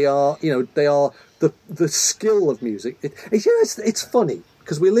 but they are the skill of music. It's funny,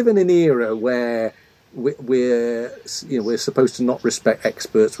 because we live in an era where we're supposed to not respect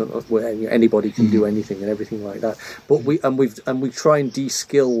experts, where anybody can do anything and everything like that. But we try and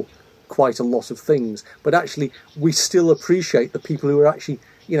de-skill quite a lot of things. But actually, we still appreciate the people who are actually,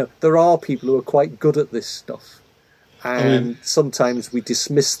 there are people who are quite good at this stuff, and sometimes we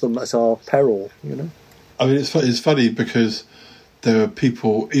dismiss them at our peril. I mean, it's funny because there are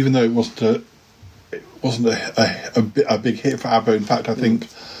people, even though it wasn't a big hit for ABBA. In fact, I think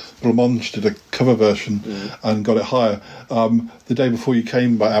Blancmange did a cover version and got it higher. The Day Before You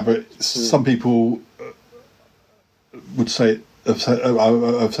Came by ABBA, some people would have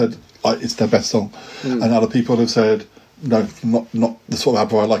said like, it's their best song, and other people have said no, not the sort of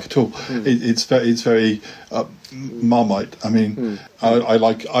ABBA I like at all. It's very Marmite. I mean, I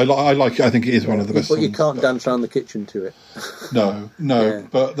like it. I think it is one of the best songs. But you can't dance around the kitchen to it. No. Yeah.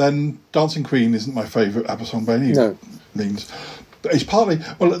 But then Dancing Queen isn't my favourite ABBA song by any means. But it's partly,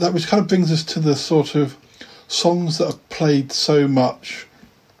 that which kind of brings us to the sort of songs that are played so much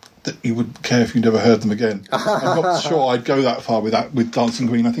that you wouldn't care if you never heard them again. I'm not sure I'd go that far with Dancing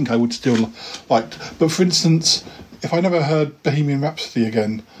Queen. I think I would still like. But for instance, if I never heard Bohemian Rhapsody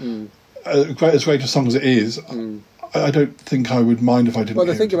again, as great a song as it is, I don't think I would mind if I didn't. Well,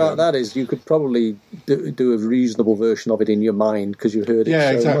 the thing about that is you could probably do a reasonable version of it in your mind because you heard it.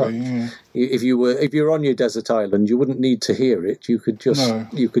 Yeah, so exactly. much. Yeah. If you're on your desert island, you wouldn't need to hear it. You could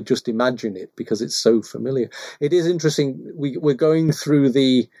just imagine it because it's so familiar. It is interesting. We're going through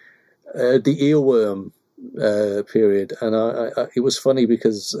the earworm period, and it was funny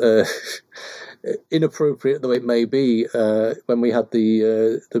because. Inappropriate though it may be, when we had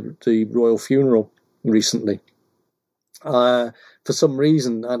the royal funeral recently, for some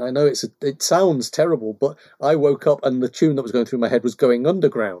reason, and I know it sounds terrible, but I woke up and the tune that was going through my head was Going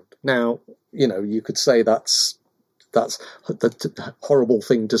Underground. Now, you could say that's that's the horrible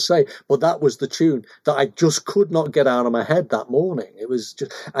thing to say, but that was the tune that I just could not get out of my head that morning. It was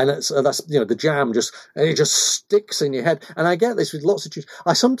just, and that's the jam it just sticks in your head. And I get this with lots of tunes.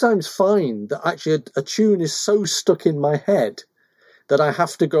 I sometimes find that actually a tune is so stuck in my head that I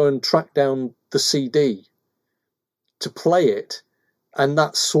have to go and track down the CD to play it, and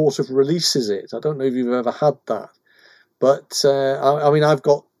that sort of releases it. I don't know if you've ever had that, but I've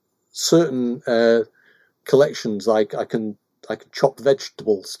got certain collections like I can chop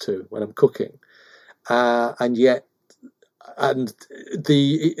vegetables to when I'm cooking, and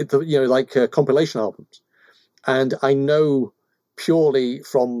the compilation albums, and I know purely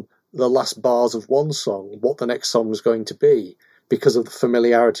from the last bars of one song what the next song is going to be because of the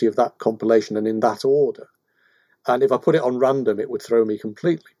familiarity of that compilation and in that order. And if I put it on random, it would throw me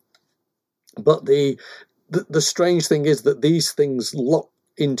completely. But the strange thing is that these things lock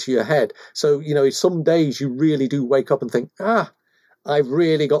into your head. So, some days you really do wake up and think, I've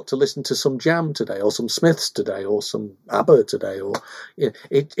really got to listen to some Jam today, or some Smiths today, or some ABBA today, or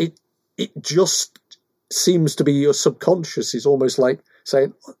it just seems to be your subconscious is almost like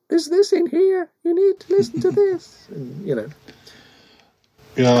saying, there's this in here, you need to listen to this. And, yeah,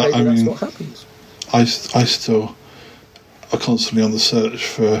 that's what happens. I still are constantly on the search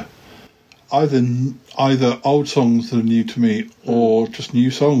for either old songs that are new to me or just new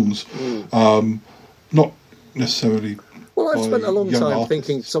songs. Not necessarily. Well, I've spent a long time artists.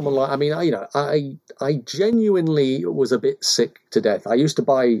 thinking someone like, I genuinely was a bit sick to death. I used to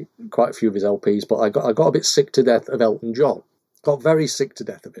buy quite a few of his LPs, but I got a bit sick to death of Elton John. Got very sick to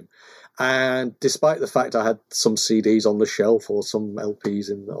death of him. And despite the fact I had some CDs on the shelf or some LPs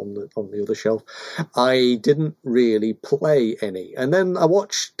on the other shelf, I didn't really play any. And then I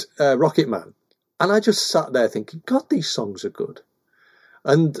watched Rocket Man, and I just sat there thinking, God, these songs are good.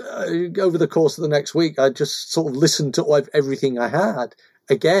 And over the course of the next week, I just sort of listened to everything I had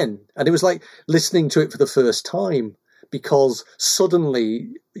again. And it was like listening to it for the first time, because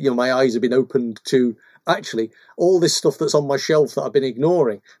suddenly, my eyes have been opened to, actually, all this stuff that's on my shelf that I've been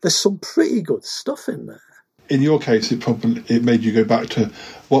ignoring, there's some pretty good stuff in there. In your case, it made you go back to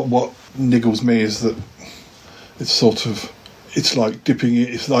what niggles me is that it's like dipping in.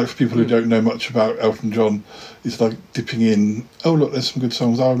 It's like for people who don't know much about Elton John, it's like dipping in. Oh, look, there's some good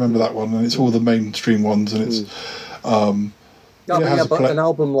songs. I remember that one, and it's all the mainstream ones, and it's. But an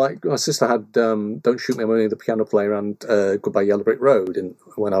album like my sister had Don't Shoot Me, I'm Only the Piano Player, and Goodbye Yellow Brick Road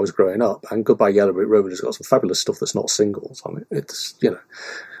when I was growing up. And Goodbye Yellow Brick Road has got some fabulous stuff that's not singles on it. It's,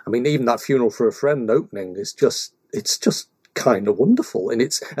 even that Funeral for a Friend opening is just kind of wonderful. And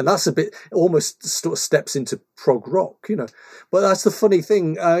that's a bit, almost sort of steps into prog rock, But that's the funny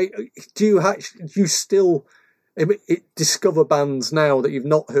thing. Do you still discover bands now that you've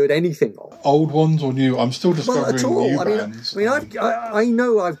not heard anything of? Old ones or new? I'm still discovering new bands. I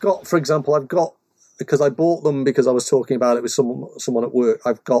know I've got, for example, because I bought them because I was talking about it with someone at work,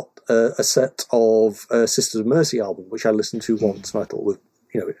 I've got a set of Sisters of Mercy album, which I listened to once and I thought was,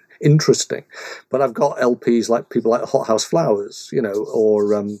 interesting. But I've got LPs like people like Hot House Flowers,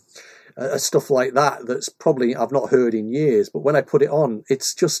 or stuff like that that's probably I've not heard in years, but when I put it on,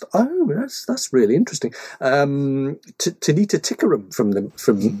 it's just that's really interesting. Tanita Tikaram from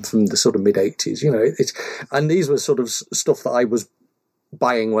the sort of mid-80s, and these were sort of stuff that I was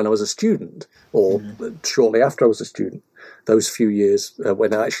buying when I was a student, or shortly after I was a student. Those few years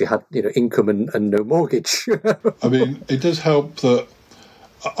when I actually had income and no mortgage. It does help that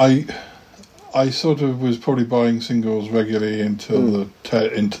I sort of was probably buying singles regularly into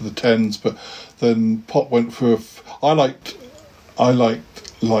the tens, but then pop went for. I liked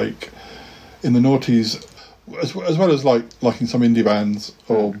like in the noughties, as well as liking some indie bands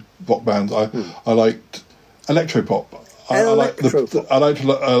or rock bands. I liked electropop. I liked.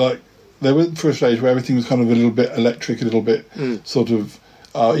 There went for a stage where everything was kind of a little bit electric, a little bit sort of.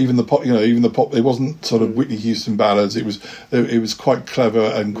 Even the pop, it wasn't sort of Whitney Houston ballads. It was quite clever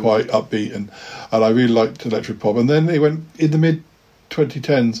and quite upbeat, and I really liked electric pop. And then it went in the mid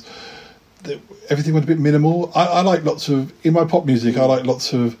 2010s. Everything went a bit minimal. I like lots of in my pop music. I like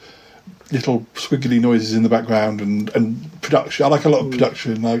lots of little squiggly noises in the background and production. I like a lot of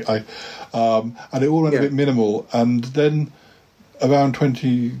production. And it all went a bit minimal. And then around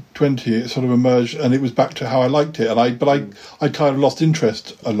 2020, it sort of emerged, and it was back to how I liked it. I kind of lost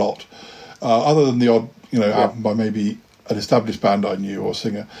interest a lot, other than the odd, album by maybe an established band I knew or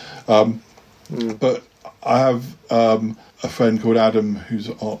singer. But I have a friend called Adam who's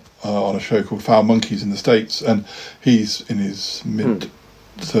on a show called Foul Monkeys in the States, and he's in his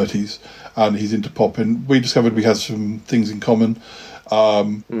mid-30s, and he's into pop, and we discovered we had some things in common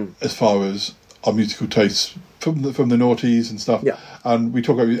as far as our musical tastes from the noughties and stuff. Yeah. And we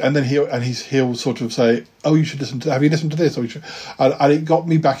talk about, and then he'll sort of say, "Oh, you should listen to. Have you listened to this?" Or you should, and it got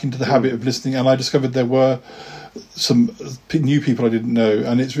me back into the habit of listening. And I discovered there were some new people I didn't know,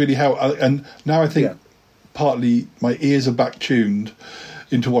 and it's really helped. And now I think partly my ears are back tuned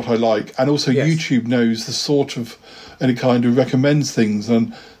into what I like, and also YouTube knows the sort of, and it kind of recommends things,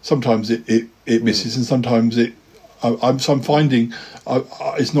 and sometimes it misses, and sometimes I'm finding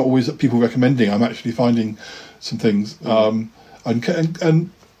it's not always that people recommending. I'm actually finding some things, and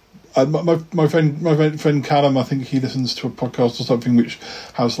my friend Callum, I think he listens to a podcast or something which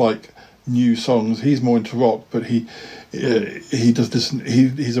has like new songs. He's more into rock, but he does listen.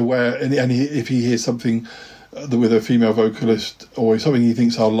 He's aware, and if he hears something with a female vocalist or something he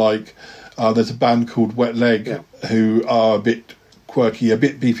thinks I'll like, there's a band called Wet Leg who are a bit quirky, a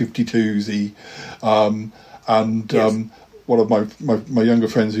bit B-52s-y, one of my younger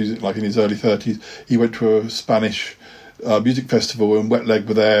friends who's like in his early 30s, he went to a Spanish music festival and Wet Leg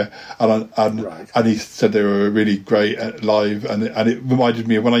were there, and he said they were really great at live, and it reminded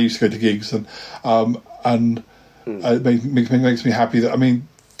me of when I used to go to gigs, and it makes me happy that, I mean,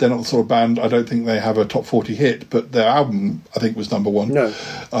 they're not the sort of band, I don't think they have a top 40 hit, but their album I think was number one. No.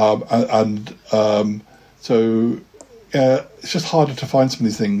 So it's just harder to find some of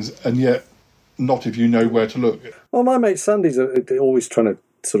these things, and yet not if you know where to look. Well, my mate Sandy's always trying to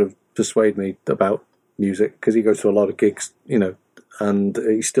sort of persuade me about music, because he goes to a lot of gigs, and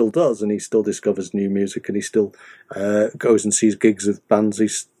he still does, and he still discovers new music, and he still goes and sees gigs of bands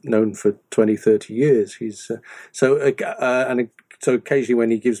he's known for 20, 30 years. He's so occasionally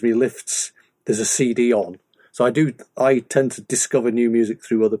when he gives me lifts, there's a CD on. So I tend to discover new music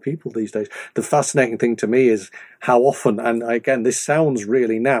through other people these days. The fascinating thing to me is how often, and again, this sounds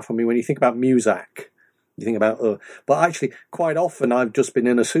really naff. I mean, when you think about Muzak, you think about, but actually, quite often I've just been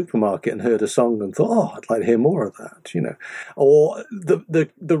in a supermarket and heard a song and thought, oh, I'd like to hear more of that, Or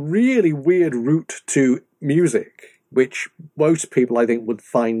the really weird route to music, which most people I think would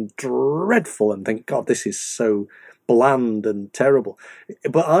find dreadful and think, God, this is so bland and terrible.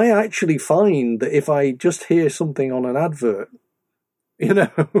 But I actually find that if I just hear something on an advert,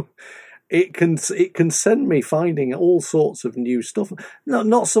 it can send me finding all sorts of new stuff.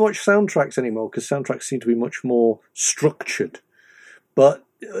 Not so much soundtracks anymore, because soundtracks seem to be much more structured. But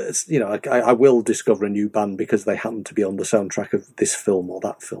I will discover a new band because they happen to be on the soundtrack of this film or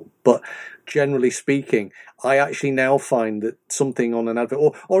that film. But generally speaking, I actually now find that something on an advert,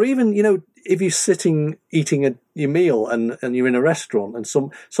 or even if you're sitting eating your meal and you're in a restaurant, and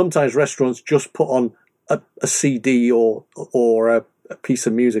sometimes restaurants just put on a CD or a piece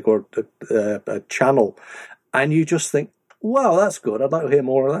of music or a channel, and you just think, wow, that's good, I'd like to hear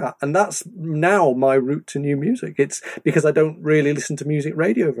more of that. And that's now my route to new music. It's because I don't really listen to music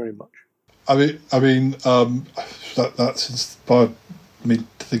radio very much. That's inspired me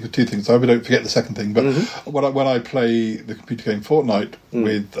to think of two things. I hope I don't forget the second thing, but when I play the computer game Fortnite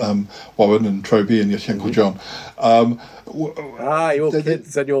with Warren and Troby and your Uncle John, your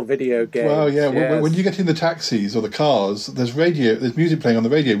kids and your video games. Well, yeah. When you get in the taxis or the cars, there's music playing on the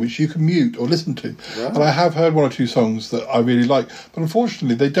radio which you can mute or listen to. Right. And I have heard one or two songs that I really like, but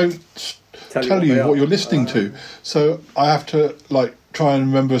unfortunately they don't tell you what you're listening to. So I have to try and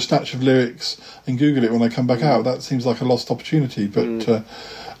remember a snatch of lyrics and Google it when I come back out. That seems like a lost opportunity. But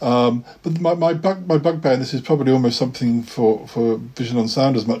my bugbear, and this is probably almost something for Vision on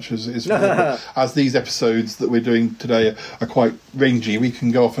Sound as much as it is as these episodes that we're doing today are quite rangy. We can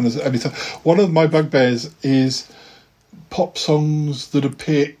go off and every time. One of my bugbears is pop songs that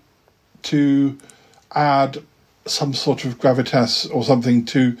appear to add some sort of gravitas or something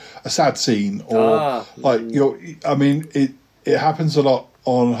to a sad scene, or it happens a lot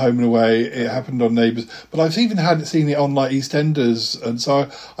on Home and Away. It happened on Neighbours, but I've even seen it on EastEnders, and so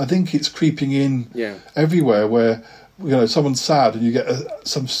I think it's creeping in everywhere. Where someone's sad, and you get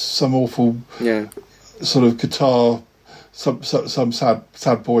some awful sort of guitar, some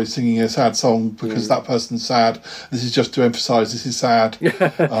sad boy singing a sad song because that person's sad. This is just to emphasise this is sad.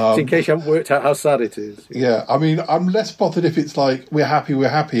 In case you haven't worked out how sad it is. Yeah, I mean, I'm less bothered if it's like we're happy.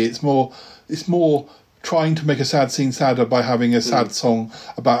 It's more trying to make a sad scene sadder by having a sad song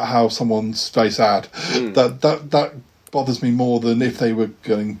about how someone's very sad. That bothers me more than if they were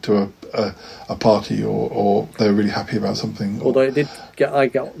going to a party or they were really happy about something. Although I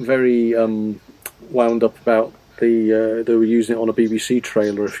got very wound up about they were using it on a BBC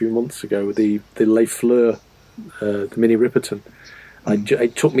trailer a few months ago, the Les Fleurs, the Minnie Riperton.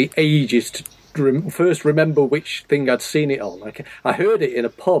 It took me ages to first remember which thing I'd seen it on. I heard it in a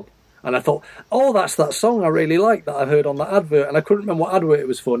pub And I thought, oh, that's that song I really like that I heard on that advert. And I couldn't remember what advert it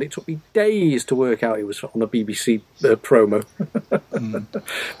was for. And it took me days to work out it was on a BBC promo.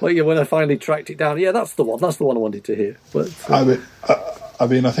 But yeah, when I finally tracked it down, yeah, that's the one. That's the one I wanted to hear. But I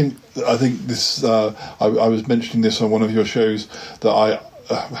think this. I was mentioning this on one of your shows that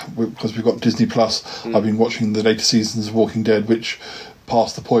because we've got Disney Plus. I've been watching the later seasons of Walking Dead, which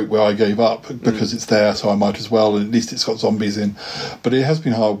past the point where I gave up because it's there, so I might as well. And at least it's got zombies in. But it has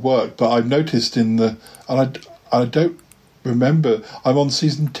been hard work. But I've noticed and I don't remember. I'm on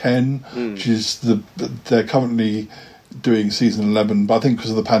season 10, which is they're currently doing season 11. But I think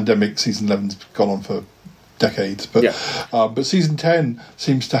because of the pandemic, season 11's gone on for decades. But but season 10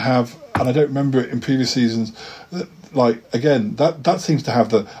 seems to have, and I don't remember it in previous seasons. Like again, that seems to have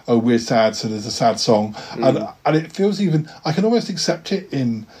the we're sad, so there's a sad song, and it feels even I can almost accept it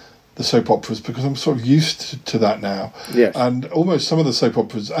in the soap operas because I'm sort of used to that now. Yes. And almost some of the soap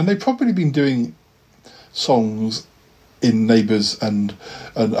operas, and they've probably been doing songs in Neighbours and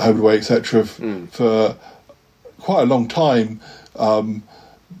Home and Away, etc. For quite a long time.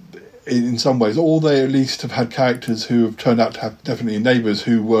 In some ways, or they at least have had characters who have turned out to have definitely Neighbours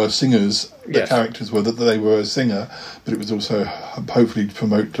who were singers. The characters were that they were a singer, but it was also hopefully to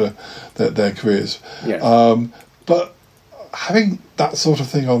promote their careers. Yes. But having that sort of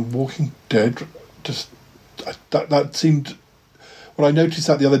thing on Walking Dead, just that seemed. When I noticed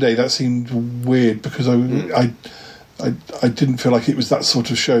that the other day, that seemed weird because I didn't feel like it was that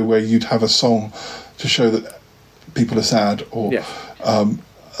sort of show where you'd have a song to show that people are sad or. Yes.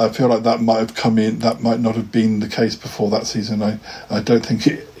 I feel like that might have come in. That might not have been the case before that season. I don't think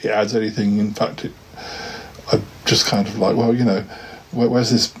it adds anything. In fact, I'm just kind of like, well, where's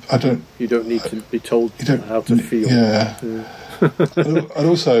this? You don't need to be told how to feel. Yeah. And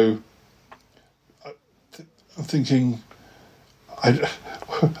also, I'm thinking,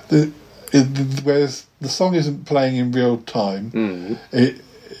 whereas the song isn't playing in real time,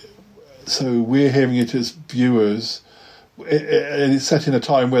 so we're hearing it as viewers. And it's set in a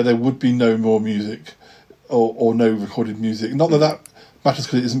time where there would be no more music or no recorded music. Not that matters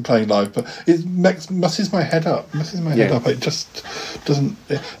because it isn't playing live, but it messes my head up. It just doesn't.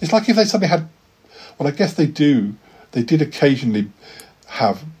 It's like if they suddenly had. Well, I guess they do. They did occasionally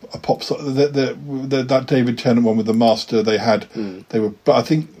have a pop song. That David Tennant one with the Master. They had. They were, but I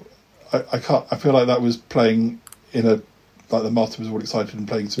think I can't. I feel like that was playing in a like the Master was all excited and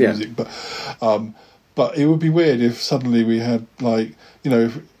playing some music, But it would be weird if suddenly we had, like,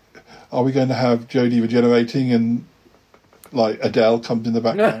 are we going to have Jodie regenerating and, like, Adele comes in the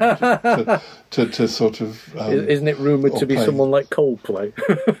background to sort of... Isn't it rumoured to be someone like Coldplay?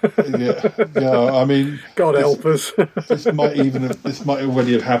 yeah. I mean... God help us. this might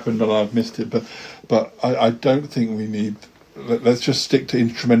already have happened and I've missed it, but I don't think we need... Let's just stick to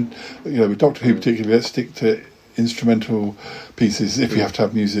instrument... with Doctor Who particularly, let's stick to instrumental pieces if we have to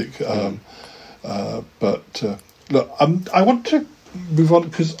have music... But look, I want to move on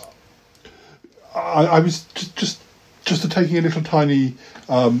because I was just taking a little tiny.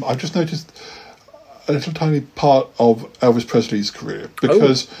 I've just noticed a little tiny part of Elvis Presley's career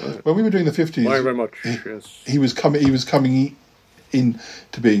because when we were doing the 50s, thank you very much. He was coming in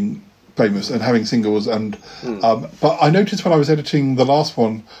to being famous and having singles and. But I noticed when I was editing the last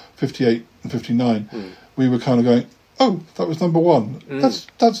one, 58 and 59, we were kind of going, oh, that was number one. That's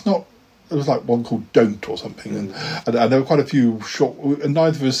not. There was like one called "Don't" or something, and there were quite a few short. And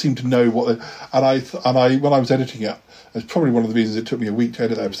neither of us seemed to know what. And I when I was editing it, it's probably one of the reasons it took me a week to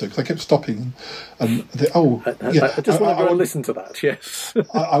edit that episode because I kept stopping. And I just want to go and listen to that. Yes,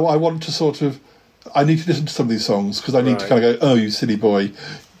 I want to sort of. I need to listen to some of these songs because I need to kind of go. Oh, you silly boy,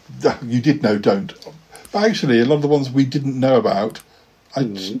 you did know "Don't," but actually, a lot of the ones we didn't know about,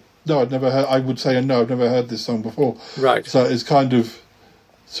 I'd never heard. I would say no, I've never heard this song before. Right. So it's kind of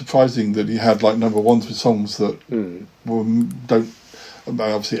surprising that he had like number ones with songs that don't.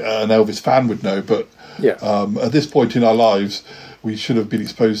 Obviously, an Elvis fan would know, but at this point in our lives, we should have been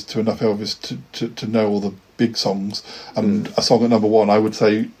exposed to enough Elvis to know all the big songs. And a song at number one, I would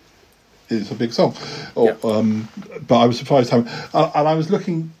say, is a big song. But I was surprised how. And I was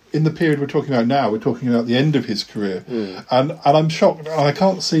looking in the period we're talking about now. We're talking about the end of his career, and I'm shocked. I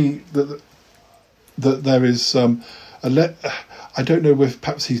can't see that there is I don't know if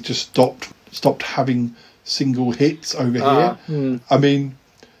perhaps he's just stopped having single hits over here. I mean,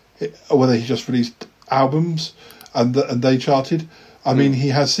 whether he just released albums and they charted. I mean, he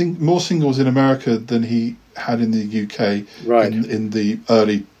has more singles in America than he had in the UK in the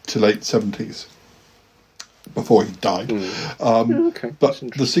early to late 70s before he died. But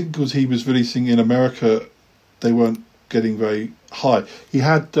the singles he was releasing in America, they weren't getting very high. He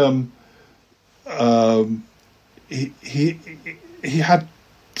had he had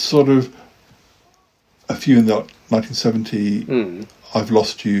sort of a few in the 1970. I've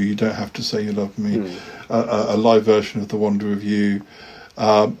Lost You. You Don't Have to Say You Love Me. A live version of The Wonder of You,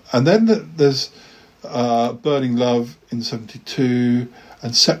 and then there's Burning Love in 72,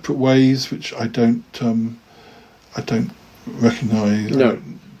 and Separate Ways, which I don't recognise. No. I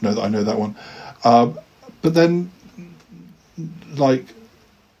don't know that I know that one. But then, like,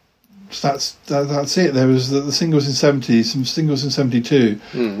 that's it. There was the singles in 70, some singles in 72,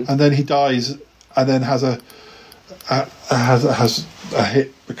 and then he dies, and then has a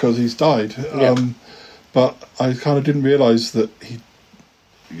hit because he's died. But I kind of didn't realise that he,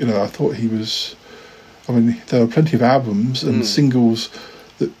 I thought he was. I mean, there were plenty of albums and singles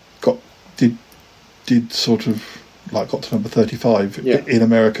that did sort of like got to number 35 in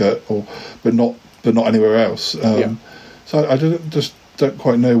America, but not anywhere else. So I don't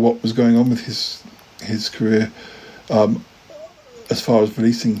quite know what was going on with his career as far as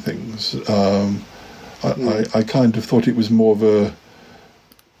releasing things. I kind of thought it was more of a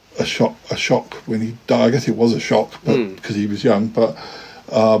shock when he died. I guess it was a shock, but because he was young. But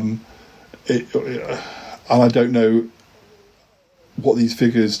and I don't know what these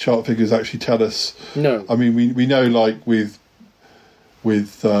chart figures, actually tell us. No, I mean we know, like with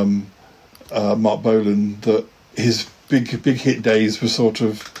Mark Bolan, that his big hit days were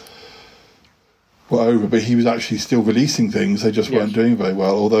over, but he was actually still releasing things. They just weren't doing very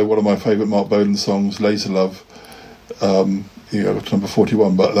well. Although one of my favourite Mark Bolan songs, Laser Love, number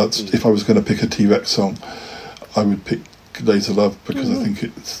 41. But that's if I was going to pick a T-Rex song, I would pick Laser Love because I think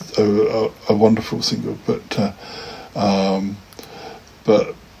it's a wonderful single. But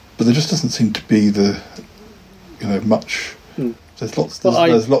there just doesn't seem to be much. There's lots.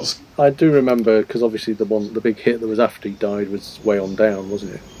 There's lots. I do remember, because obviously the big hit that was after he died was Way On Down,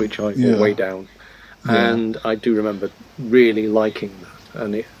 wasn't it? Which Way Down, and I do remember really liking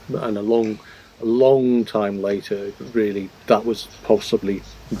that. And a long time later, really, that was possibly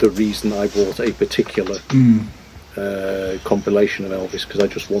the reason I bought a particular compilation of Elvis, because I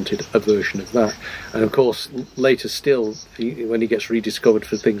just wanted a version of that. And of course, later still, when he gets rediscovered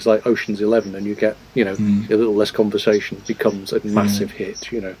for things like Ocean's 11, and you get a little less conversation, becomes a massive hit.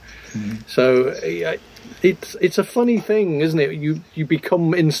 So it's a funny thing, isn't it? You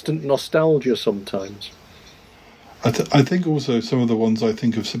become instant nostalgia sometimes. I think also some of the ones I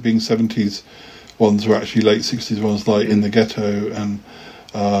think of being 70s ones were actually late 60s ones, like In the Ghetto and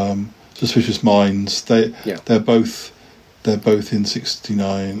Suspicious Minds. They're both in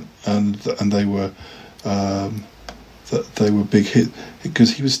 69, and they were big hit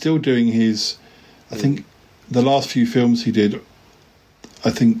because he was still doing his. I think the last few films he did.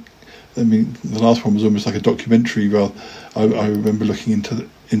 The last one was almost like a documentary. Rather, I remember looking into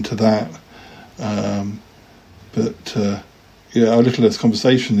that. Our Little Less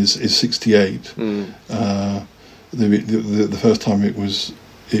Conversation is 68. The first time it was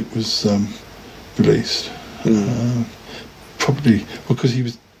released. Probably because he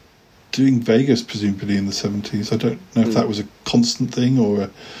was doing Vegas, presumably in the 70s. I don't know if that was a constant thing or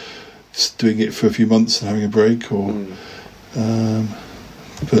doing it for a few months and having a break, or.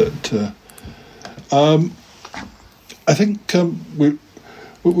 I think we're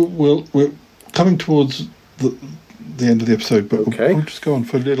coming towards the end of the episode, but we'll just go on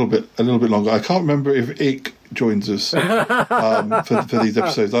for a little bit longer. I can't remember if Ick joins us for these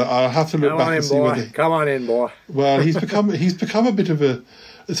episodes. I'll have to look back and see whether. Come on in, boy. Well, he's become a bit of a,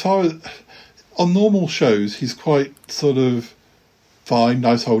 as far as on normal shows, he's quite sort of fine,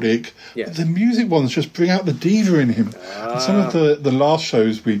 nice old Ick. Yes. But the music ones just bring out the diva in him. And some of the last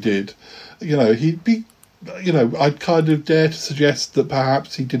shows we did, he'd be. I'd kind of dare to suggest that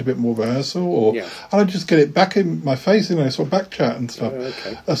perhaps he did a bit more rehearsal, and I'd just get it back in my face, sort of back chat and stuff.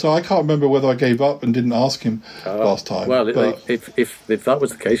 So I can't remember whether I gave up and didn't ask him last time. Well, if that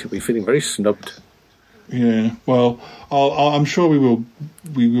was the case, he'd be feeling very snubbed. Yeah. Well, I'm sure we will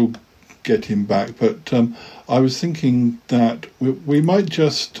get him back, but I was thinking that we might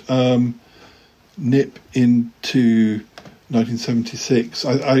just nip into 1976.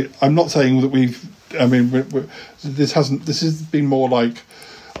 I'm not saying that we've. I mean, this has been more like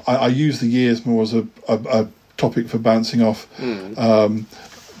I use the years more as a topic for bouncing off,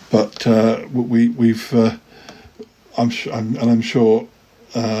 but we've I'm sure.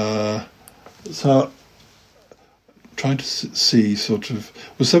 So trying to see sort of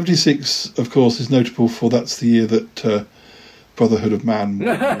 76, of course, is notable for that's the year that Brotherhood of Man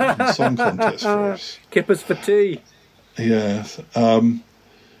won the song contest for us. Kippers for tea. Yes.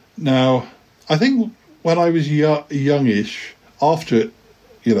 Now, I think when I was youngish, after it,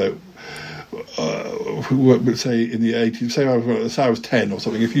 you know, say in the 80s, say I was 10 or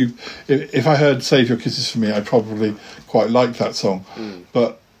something. If I heard "Save Your Kisses for Me," I probably quite liked that song.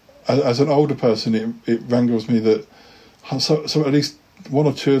 But as an older person, it wrangles me that so at least one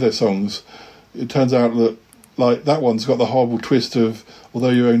or two of their songs, it turns out that like that one's got the horrible twist of "Although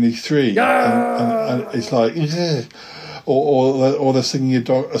You're Only Three," and it's like. Yeah. Or they're singing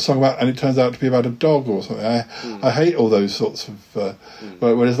a song about, and it turns out to be about a dog or something. I hate all those sorts of where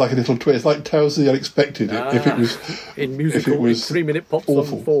there's like a little twist, like Tales of the Unexpected. If it was in musical, if it was 3-minute pop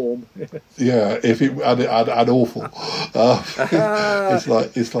song form. Yeah, if it had awful. It's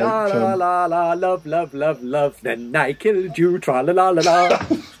like la la la love. Then I killed you. Tra la la la la.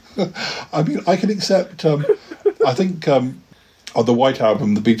 I mean, I can accept. I think on the White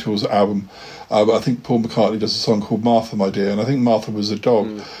Album, the Beatles album. I think Paul McCartney does a song called "Martha, My Dear," and I think Martha was a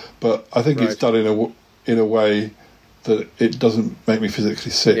dog, but I think it's done in a way that it doesn't make me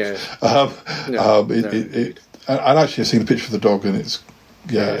physically sick. Yeah. And actually, I've seen a picture of the dog, and it's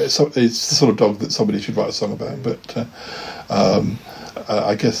the sort of dog that somebody should write a song about. But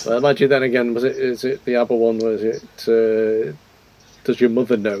I guess. Well, imagine then again, is it the ABBA one? Was it? Does your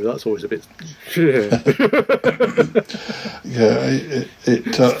mother know? That's always a bit.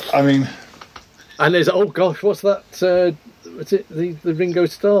 I mean. And there's what's that? What's it? The Ringo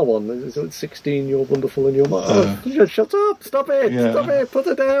Starr one? Is it 16? You're wonderful and you're shut up! Stop it! Yeah. Stop it! Put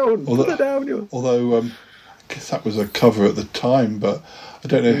it down! Put it down! Although I guess that was a cover at the time, but I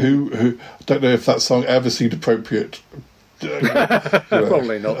don't know who. I don't know if that song ever seemed appropriate.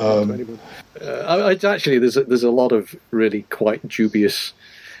 Probably not. Actually, there's a lot of really quite dubious.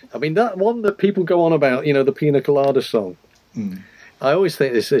 I mean, that one that people go on about, you know, the Pina Colada song. I always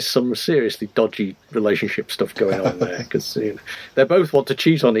think there's some seriously dodgy relationship stuff going on there because they both want to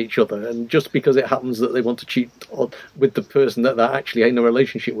cheat on each other, and just because it happens that they want to cheat with the person that they're actually in a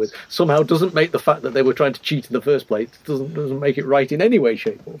relationship with somehow doesn't make the fact that they were trying to cheat in the first place doesn't make it right in any way,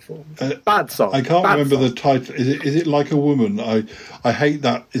 shape or form. Bad song. I can't remember the title. Is it Like a Woman? I hate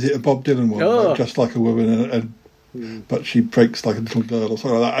that. Is it a Bob Dylan one? Like Just Like a Woman but she breaks like a little girl or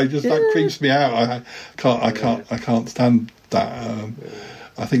something like that. That creeps me out. I can't stand that.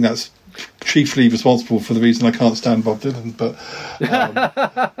 I think that's chiefly responsible for the reason I can't stand Bob Dylan,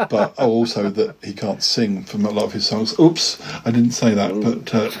 but also that he can't sing from a lot of his songs. Oops, I didn't say that,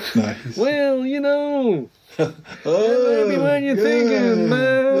 but no. Well, you know. Maybe when you're thinking,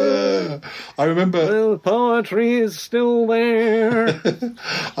 man, I remember. Well, poetry is still there.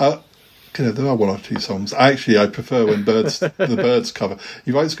 There are one or two songs. Actually, I prefer when the Birds cover.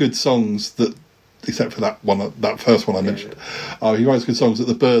 He writes good songs that. Except for that first one I mentioned, he writes good songs that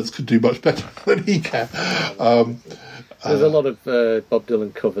the Birds could do much better than he can. There's a lot of Bob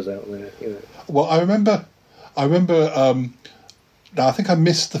Dylan covers out there. You know. Well, I remember. Now I think I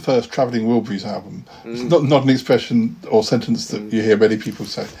missed the first Travelling Wilburys album. It's not an expression or sentence that you hear many people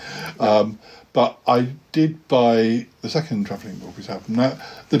say, but I did buy the second Travelling Wilburys album. Now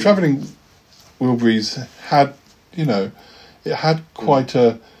the Travelling Wilburys had, it had quite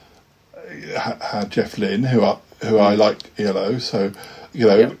a. Had Jeff Lynne, who I liked ELO, so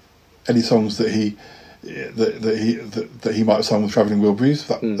any songs that he might have sung with Travelling Wilburys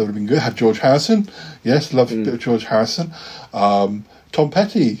that would have been good. Had George Harrison, yes, loved a bit of George Harrison. Tom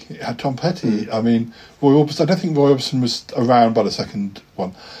Petty had Tom Petty. I mean, Roy Orbison. I don't think Roy Orbison was around by the second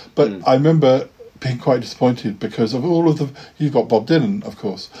one, but I remember being quite disappointed because of all of you've got Bob Dylan, of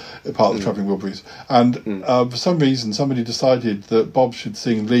course, part of the Travelling Wilburys, and for some reason somebody decided that Bob should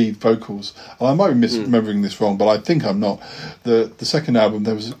sing lead vocals, and I might be misremembering this wrong, but I think I'm not. The second album,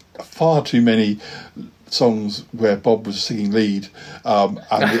 there was far too many songs where Bob was singing lead,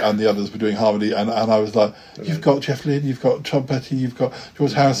 and the others were doing harmony, and I was like, you've got Jeff Lynne, you've got Tom Petty, you've got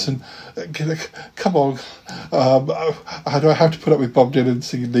George Harrison, come on, how do I have to put up with Bob Dylan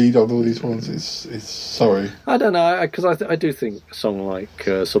singing lead on all these ones? It's sorry. I don't know, because I do think a song like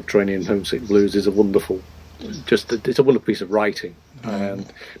Subterranean Homesick Blues is a wonderful, it's a wonderful piece of writing.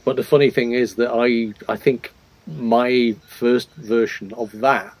 But the funny thing is that I think my first version of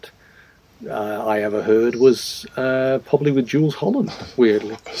that I ever heard was probably with Jules Holland,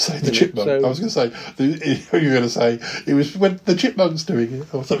 weirdly. Say the Chipmunk. I was going to say, you were going to say it was when the Chipmunks doing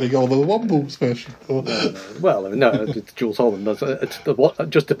it, or something, or the Wombles version. Or... Well, no, it's Jules Holland. It's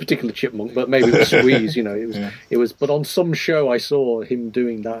just a particular Chipmunk, but maybe it was Squeeze. It was. But on some show, I saw him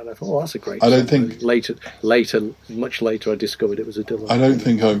doing that, and I thought, oh, that's a great. I don't song. think Much later, I discovered it was a Dylan. I don't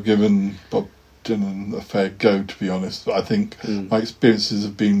think I've given Bob Dylan a fair go, to be honest. But I think my experiences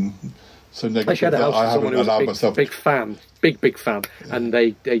have been so I negative shared a that house I with someone haven't who was allowed a myself. big fan, big fan, and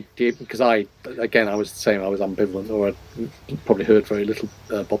they did, because I was the same. I was ambivalent, or I'd probably heard very little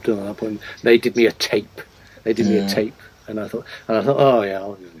Bob Dylan at that point. They did me a tape. And I thought, oh yeah,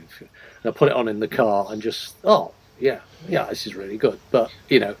 and I put it on in the car and just, oh yeah, this is really good. But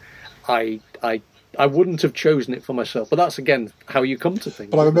I wouldn't have chosen it for myself. But that's again how you come to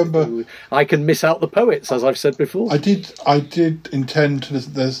things. But I remember I can miss out the poets, as I've said before. I did intend to.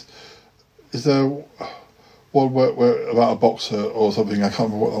 Is there one where about a boxer or something? I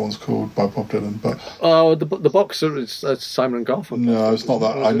can't remember what that one's called by Bob Dylan. But the boxer is Simon and Garfunkel. No, it's not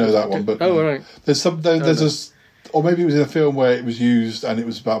that. I know that one, but right. There's or maybe it was in a film where it was used and it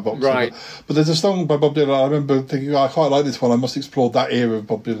was about boxing. Right. But there's a song by Bob Dylan. I remember thinking, I quite like this one. I must explore that era of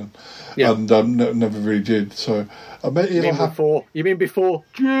Bob Dylan, and never really did. So you mean before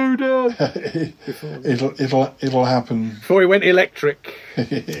Judah? It'll happen before he went electric.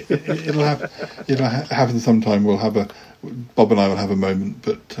 it'll happen sometime. Bob and I will have a moment,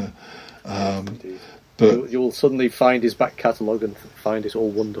 but you'll suddenly find his back catalogue and find it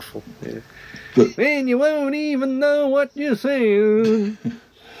all wonderful. Yeah. And you won't even know what you're saying.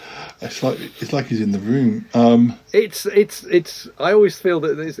 It's like he's in the room. It's. I always feel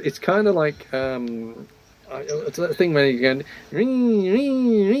that it's kind of like it's that thing when you're going ring,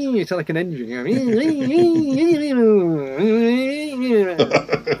 ring, ring. It's like an engine. You know, ring, ring, ring.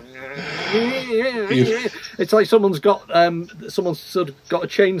 It's like someone's sort of got a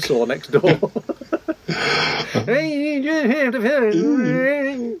chainsaw next door.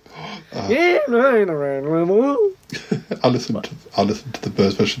 I'll listen to the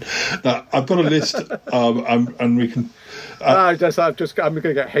Birds version. Now I've got a list, and we can. I'm going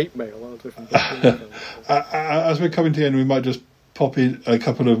to get hate mail. As we're coming to the end, we might just pop in a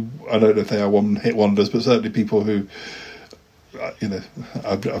couple of, I don't know if they are one-hit wonders, but certainly people who,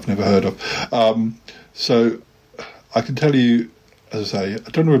 I've never heard of. So I can tell you, as I say, I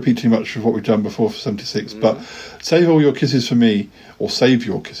don't want to repeat too much of what we've done before for 76, but Save All Your Kisses for Me, or Save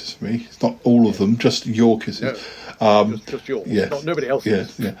Your Kisses for Me. It's not all of them, just your kisses. Just yours, yes, not nobody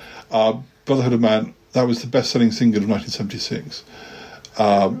else's. Yeah. Brotherhood of Man, that was the best-selling single of 1976.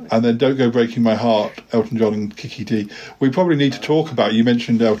 And then Don't Go Breaking My Heart, Elton John and Kiki D. We probably need to talk about, you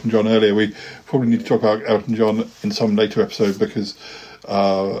mentioned Elton John earlier, we probably need to talk about Elton John in some later episode, because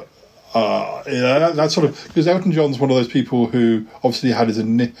that's sort of, because Elton John's one of those people who obviously had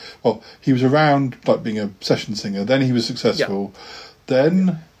he was around like being a session singer, then he was successful,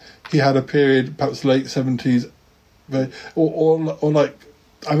 then he had a period, perhaps late 70s, or like,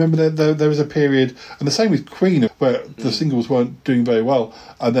 I remember there was a period, and the same with Queen, where the singles weren't doing very well,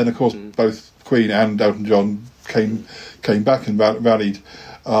 and then of course both Queen and Elton John came back and rallied.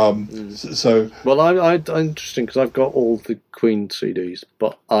 So well, I'm interesting because I've got all the Queen CDs,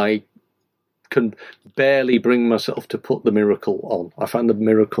 but I can barely bring myself to put The Miracle on. I find The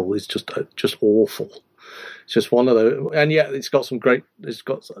Miracle is just awful. It's just one of those, and yet it's got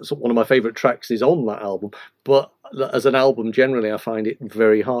one of my favourite tracks is on that album, but as an album generally I find it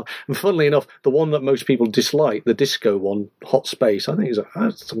very hard. And funnily enough, the one that most people dislike, the disco one, Hot Space, I think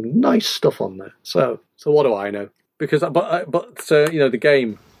has some nice stuff on there. So what do I know? Because the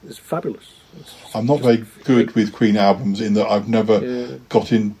Game is fabulous. I'm not very good with Queen albums in that I've never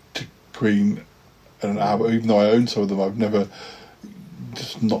got into Queen and an album, even though I own some of them. I've never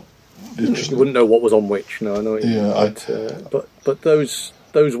you wouldn't know what was on which. No, I know. But those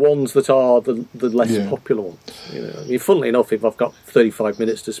ones that are the less popular ones. I mean, funnily enough, if I've got 35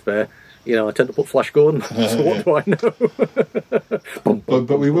 minutes to spare, I tend to put Flash Gordon. So what do I know?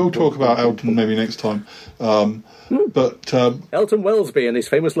 but we will talk about Elton maybe next time. But Elton Wellesby and his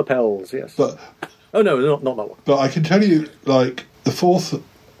famous lapels. Yes. But not that one. But I can tell you, like the fourth.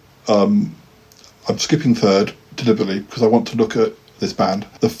 I'm skipping third deliberately because I want to look at this band.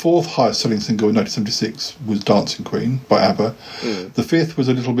 The fourth highest selling single in 1976 was Dancing Queen by ABBA. The fifth was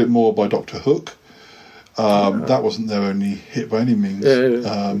a little bit more by Dr. Hook. That wasn't their only hit by any means.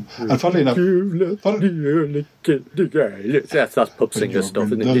 And funnily enough... That's pub singer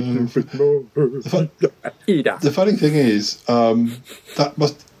stuff, isn't it? The funny thing is,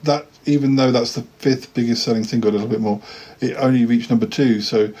 that even though that's the fifth biggest selling single, a little bit more, it only reached number 2.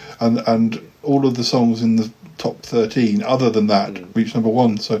 So and all of the songs in the top 13, other than that, reached number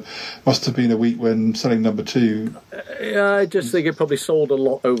 1. So must have been a week when selling number 2. Yeah, I just think it probably sold a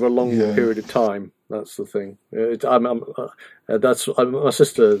lot over a long period of time. That's the thing. My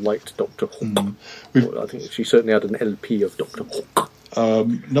sister liked Dr. Hook. I think she certainly had an LP of Dr. Hook.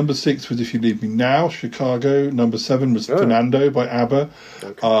 Number 6 was If You Leave Me Now, Chicago. Number 7 was Fernando by ABBA.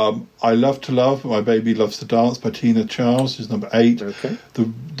 Okay. I Love to Love, My Baby Loves to Dance by Tina Charles is number 8. Okay.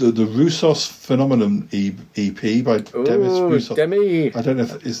 The Roussos Phenomenon EP by Demis Roussos. Demi. I don't know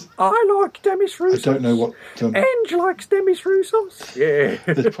if it is. I like Demis Roussos. I don't know what. Ange likes Demis Roussos. Yeah.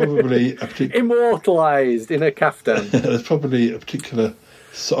 There's probably a particular. Immortalised in a caftan. There's probably a particular.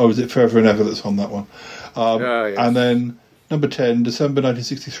 Was it Forever and Ever that's on that one? Yes. And then. Number 10, December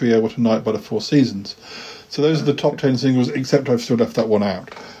 1963, What a Night by the Four Seasons. So those are the top 10 singles, except I've still left that one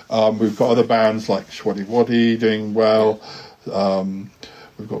out. We've got other bands like Shwaddy Waddy doing well.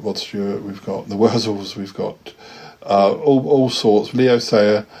 We've got Rod Stewart, we've got the Wurzels, we've got all sorts. Leo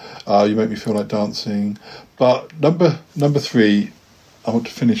Sayer, You Make Me Feel Like Dancing. But number 3, I want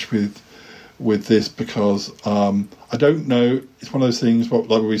to finish with this because I don't know. It's one of those things like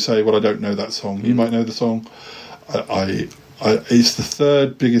where we say, well, I don't know that song. You might know the song. It's the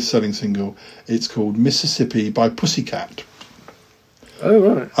third biggest selling single. It's called Mississippi by Pussycat.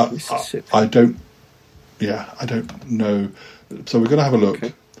 Oh, right. Mississippi. I don't know. So we're going to have a look.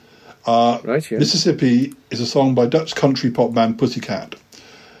 Okay. Right, yeah. Mississippi is a song by Dutch country pop band Pussycat.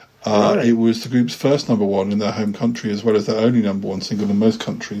 Right. It was the group's first number one in their home country, as well as their only number one single in most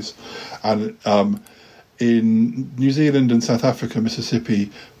countries. And in New Zealand and South Africa,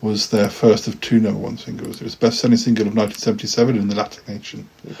 Mississippi was their first of 2 number one singles. It was the best-selling single of 1977 in the Latin nation.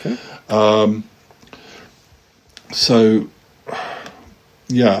 Okay. So,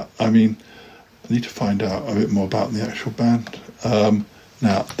 yeah, I mean, I need to find out a bit more about the actual band.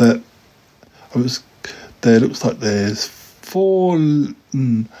 Now, there looks like there's 4...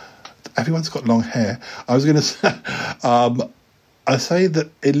 everyone's got long hair. I was going to say... I say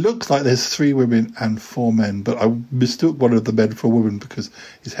that it looks like there's 3 women and 4 men, but I mistook one of the men for a woman because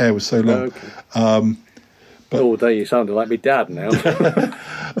his hair was so long. Okay. There you sounded like my dad now.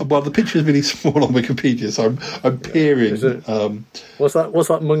 Well, the picture is really small on Wikipedia, so I'm peering. What's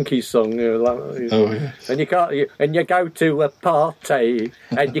that monkey song? Yeah. And you go to a party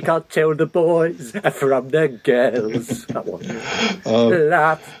and you can't tell the boys from the girls. That one.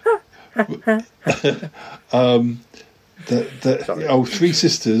 The 3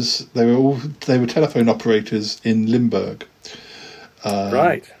 sisters. They were telephone operators in Limburg.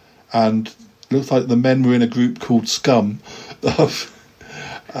 Right. And looks like the men were in a group called Scum.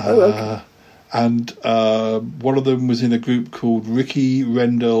 And one of them was in a group called Ricky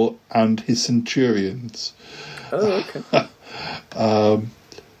Rendell and his Centurions. Oh, okay.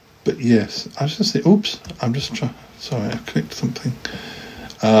 But yes, I was just saying. Oops, I'm just trying. Sorry, I clicked something.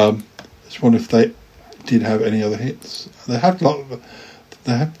 I just wonder if they did have any other hits. They had quite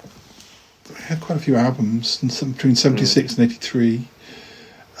a few albums between 76 and 83.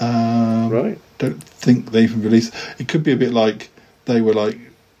 Right. Don't think they even released. It could be a bit like they were like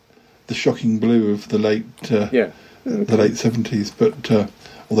the Shocking Blue of the late the late 70s, but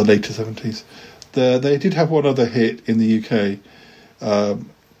or the later 70s. They did have one other hit in the UK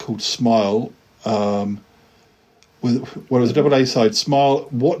called Smile. It was a double A side. Smile.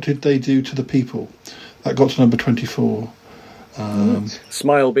 What did they do to the people? That got to number 24.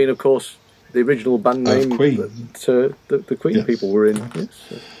 Smile being, of course, the original band name Queen. That the Queen people were in. Yes.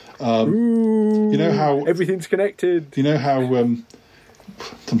 You know how everything's connected. You know how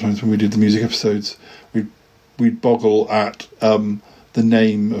sometimes when we did the music episodes, we'd boggle at the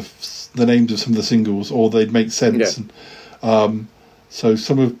names of some of the singles, or they'd make sense. Yeah. And, so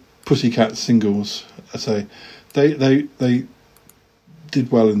some of Pussycat's singles, I say, they did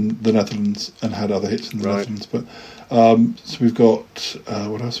well in the Netherlands and had other hits in the Netherlands. But so we've got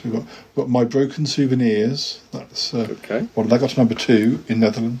what else? We've got My Broken Souvenirs. That's okay. Well, that got to number 2 in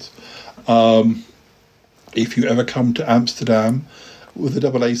Netherlands. If You Ever Come to Amsterdam, with the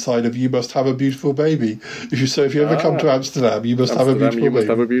double A side of You Must Have a Beautiful Baby. If you ever come to Amsterdam, you must have a beautiful baby. Must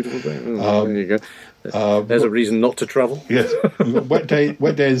have a beautiful baby. There you go. There's a reason not to travel. Yes. We've got Wet Day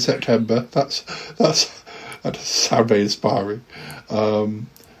in September. That does sound very inspiring.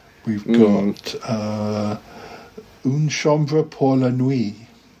 We've got Une Chambre pour la Nuit.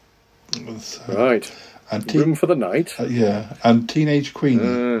 Right. And Room for the Night. Yeah. And Teenage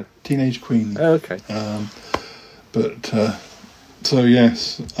Queenie. Teenage Queenie. Okay. So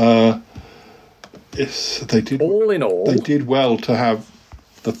yes, they did. All in all, they did well to have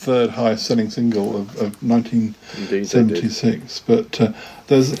the third highest selling single of 1976. But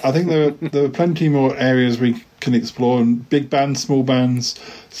I think there were plenty more areas we can explore, and big bands, small bands,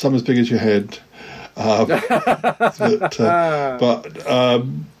 some as big as your head. But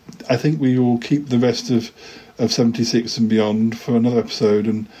I think we will keep the rest of 76 and beyond for another episode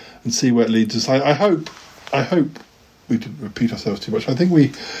and see where it leads us. I hope didn't repeat ourselves too much. I think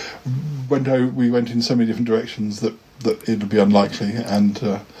we went in so many different directions that it would be unlikely, and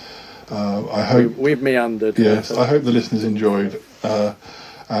I hope we've meandered. Yes, I hope the listeners enjoyed.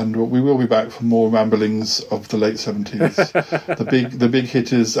 And we will be back for more ramblings of the late 70s, the big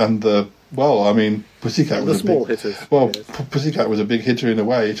hitters and Pussycat was small hitters. Well, yes. Pussycat was a big hitter in a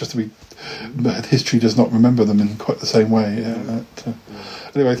way. It's just history does not remember them in quite the same way.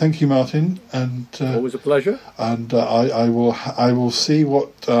 Anyway, thank you, Martin, and always a pleasure. And I will see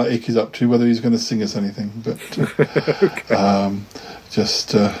what Ick is up to, whether he's going to sing us anything. But okay.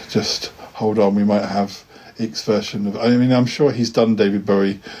 Just hold on, we might have Ick's version of. I mean, I'm sure he's done David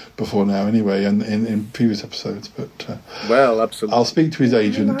Bowie before now, anyway, and in previous episodes. But well, absolutely, I'll speak to his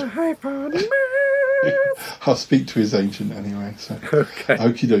agent. I'll speak to his agent anyway. So, okay.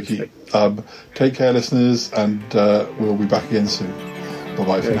 Okie dokie. Take care, listeners, and we'll be back again soon. Bye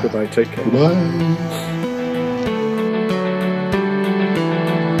bye for now. Goodbye. Take care. Goodbye.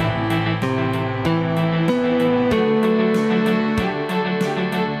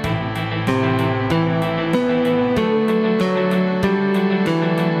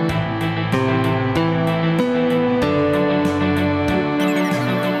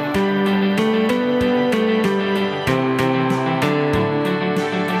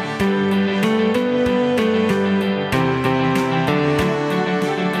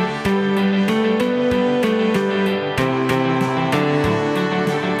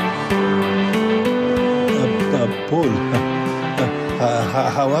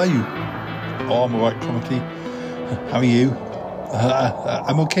 How are you? Oh, I'm alright, Cromitty. How are you?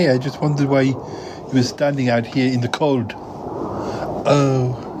 I'm okay. I just wondered why you were standing out here in the cold.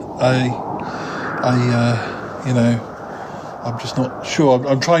 Oh, I'm just not sure.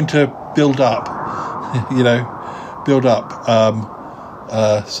 I'm trying to build up,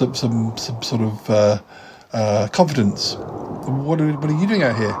 some sort of confidence. What are you doing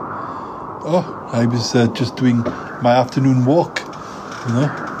out here? Oh, I was just doing my afternoon walk.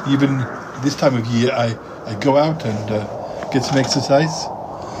 Even this time of year, I go out and get some exercise.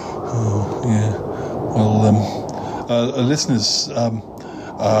 Oh, yeah. Well, listeners,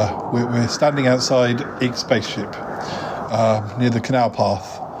 we're standing outside Ick's spaceship near the canal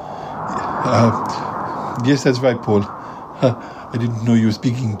path. Yes, that's right, Paul. I didn't know you were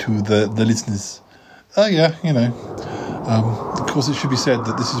speaking to the listeners. Oh, yeah, of course, it should be said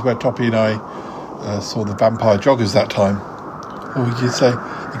that this is where Toppy and I saw the vampire joggers that time. Oh, yes, I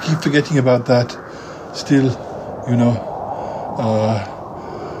keep forgetting about that. Still,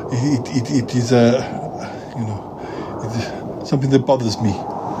 it is it's something that bothers me.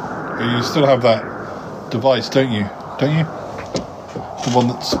 You still have that device, don't you? The one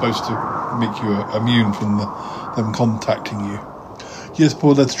that's supposed to make you immune from them contacting you. Yes,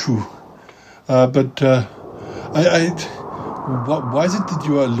 Paul, that's true. But why is it that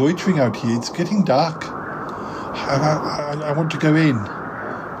you are loitering out here? It's getting dark. I want to go in.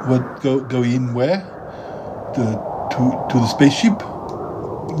 What? Go in where? To the spaceship?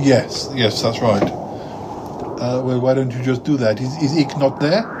 Yes, that's right. Well, why don't you just do that? Is Ick not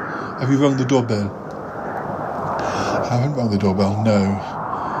there? Have you rung the doorbell? I haven't rung the doorbell. No,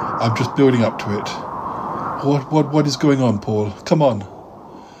 I'm just building up to it. What is going on, Paul? Come on.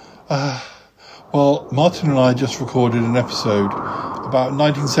 Well, Martin and I just recorded an episode about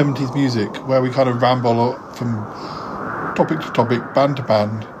 1970s music where we kind of ramble from topic to topic, band to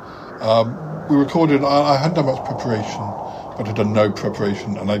band. We recorded, I hadn't done much preparation, but I'd done no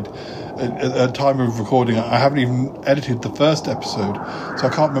preparation, and at the time of recording, I haven't even edited the first episode, so I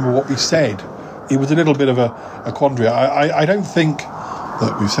can't remember what we said. It was a little bit of a quandary. I don't think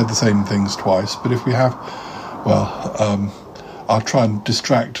that we've said the same things twice, but if we have, I'll try and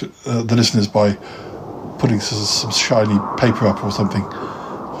distract the listeners by putting some shiny paper up or something.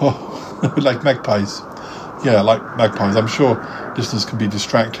 Oh, like magpies. Yeah, like magpies. I'm sure listeners can be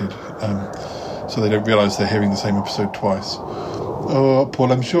distracted, so they don't realise they're hearing the same episode twice. Oh,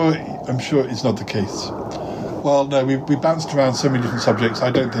 Paul, I'm sure it's not the case. Well, no, we bounced around so many different subjects. I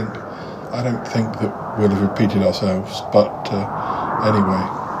don't think that we'll have repeated ourselves. But anyway,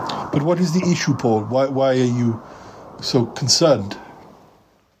 but what is the issue, Paul? Why are you so concerned?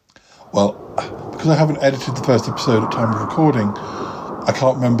 Well, because I haven't edited the first episode at time of recording, I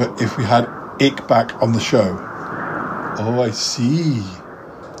can't remember if we had Ick back on the show. Oh, I see.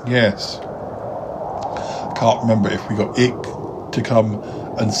 Yes. I can't remember if we got Ick to come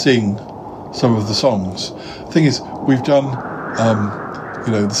and sing some of the songs. The thing is, we've done,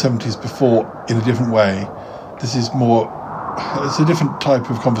 the 70s before in a different way. This is more, it's a different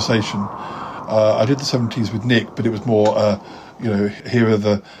type of conversation. I did the 70s with Nick, but it was more, here are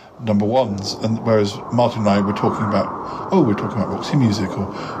the number ones. And whereas Martin and I were talking about Roxy music, or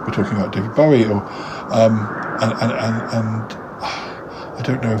we're talking about David Bowie, or and I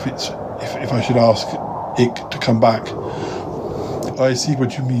don't know if I should ask Ick to come back. I see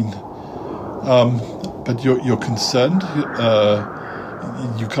what you mean. But you're concerned.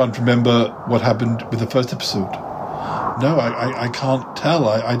 You can't remember what happened with the first episode. No, I can't tell.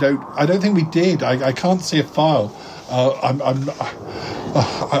 I don't think we did. I can't see a file. I've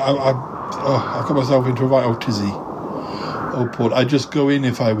got myself into a right old tizzy. Oh, Paul, I'd just go in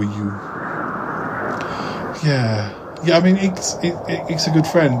if I were you. Yeah. I mean, Ick's a good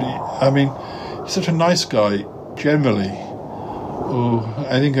friend. I mean, he's such a nice guy generally. Oh,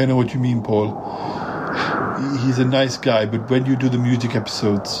 I think I know what you mean, Paul. He's a nice guy, but when you do the music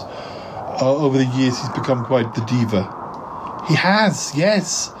episodes, over the years he's become quite the diva. He has,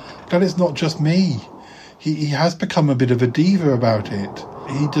 yes. That is not just me. He has become a bit of a diva about it.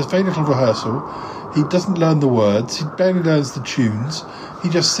 He does very little rehearsal. He doesn't learn the words. He barely learns the tunes. He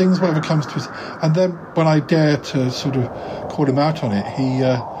just sings whatever comes to his... And then when I dare to sort of call him out on it, he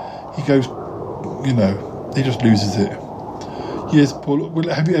goes, he just loses it. Yes, Paul, well,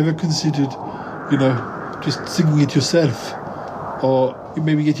 have you ever considered, just singing it yourself? Or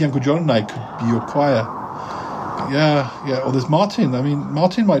maybe Yeti Uncle John and I could be your choir. Yeah. Or there's Martin. I mean,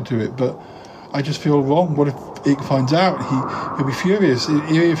 Martin might do it, but I just feel wrong. What if Ick finds out? He'll be furious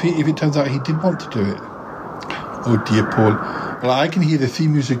if it turns out he did want to do it. Oh dear, Paul. Well, I can hear the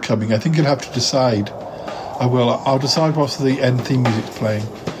theme music coming. I think you'll have to decide. I will. I'll decide whilst the end theme music's playing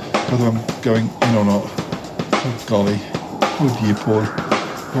whether I'm going in or not. Oh golly. Oh dear, Paul.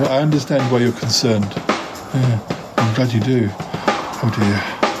 Well, I understand why you're concerned. Yeah, I'm glad you do. Oh dear.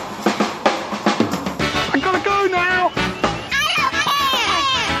 I gotta go now!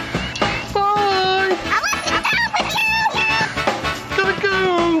 Bye! I want to go with you! Gotta go!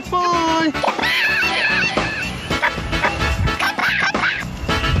 Bye!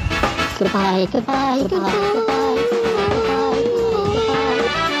 Goodbye, goodbye, goodbye.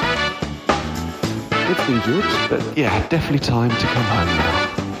 It's been good, but yeah, definitely time to come home now.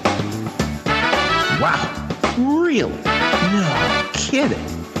 Wow. Really? No kidding.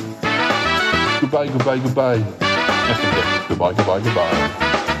 Goodbye. Goodbye.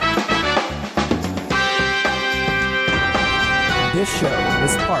 This show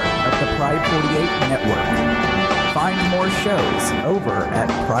is part of the Pride 48 network. Find more shows over at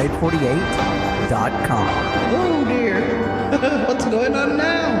pride48.com. Oh dear. What's going on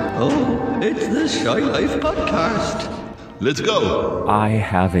now? Oh, it's the Shy Life Podcast. Let's go. I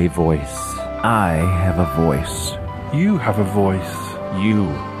have a voice. I have a voice. You have a voice. You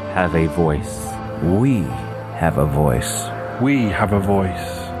have a voice. We have a voice. We have a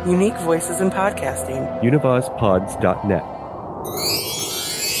voice. Unique voices in podcasting. UnivazPods.net.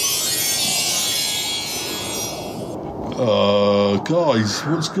 Guys,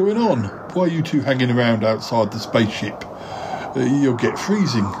 what's going on? Why are you two hanging around outside the spaceship? You'll get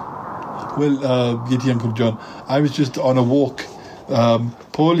freezing. Well, Yeti Uncle John, I was just on a walk.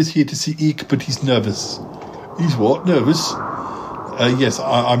 Paul is here to see Ick, but he's nervous. He's what? Nervous? Yes,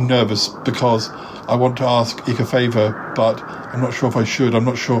 I'm nervous because I want to ask Ick a favour, but I'm not sure if I should. I'm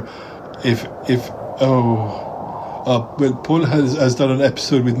not sure if well, Paul has done an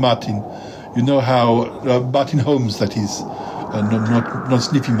episode with Martin. You know how Martin Holmes, that is, not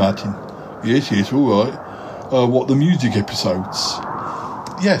Sniffy Martin. Yes, all right. What, the music episodes?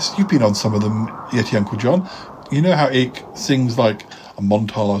 Yes, you've been on some of them, Yeti Uncle John. You know how Ick sings like a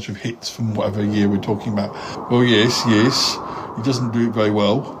montage of hits from whatever year we're talking about. Oh yes. He doesn't do it very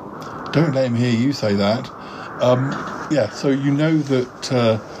well. Don't let him hear you say that. So you know that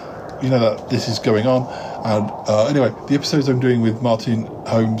this is going on. And anyway, the episodes I'm doing with Martin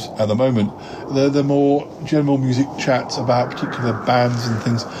Holmes at the moment, they're more general music chats about particular bands and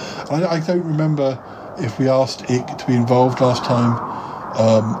things. I don't remember if we asked Ick to be involved last time,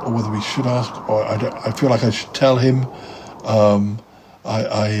 or whether we should ask, or I feel like I should tell him. I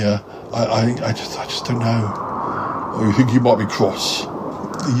just don't know. Oh, you think he might be cross?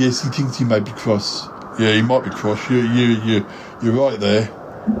 Yes, he thinks he might be cross. Yeah, he might be cross. You're right there.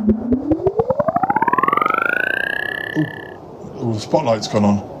 Oh, the spotlight's gone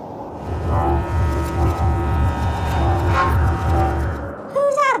on.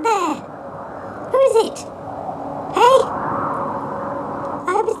 Who's out there? Who is it? Hey? I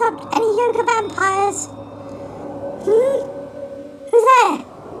hope it's not any yoga vampires. Who's there?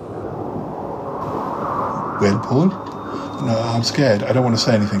 Well, Paul? No, I'm scared. I don't want to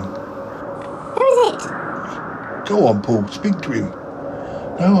say anything. Who is it? Go on, Paul. Speak to him.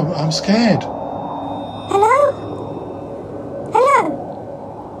 No, I'm scared.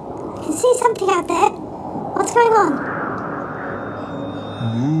 going on?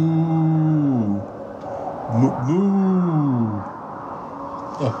 Moo. Moo.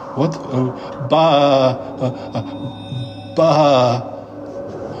 What? Ba. Ba.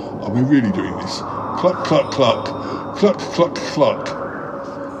 Are we really doing this? Cluck, cluck, cluck. Cluck, cluck, cluck.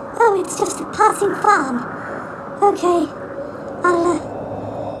 Oh, it's just a passing farm. Okay.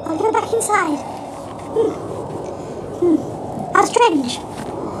 I'll go back inside. How strange.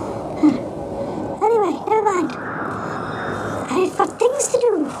 Anyway, never mind. I've got things to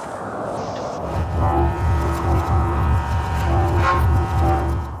do.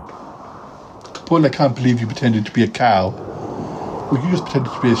 Paul, I can't believe you pretended to be a cow. Well, you just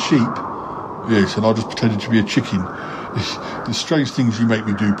pretended to be a sheep. Yes, and I just pretended to be a chicken. The strange things you make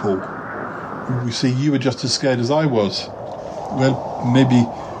me do, Paul. You see, you were just as scared as I was. Well, maybe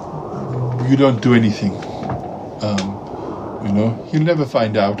you don't do anything. He'll never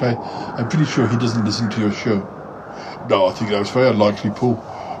find out. I'm pretty sure he doesn't listen to your show. No, I think that was very unlikely, Paul.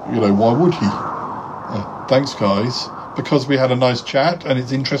 Why would he? Thanks, guys. Because we had a nice chat and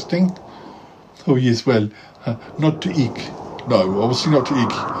it's interesting. Oh, yes, well, not to eek. No, obviously not to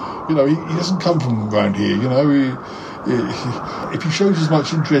eek. He doesn't come from around here, If he shows as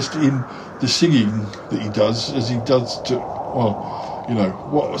much interest in the singing that he does as he does to, what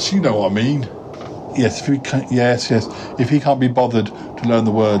I mean. Yes, yes. If he can't be bothered to learn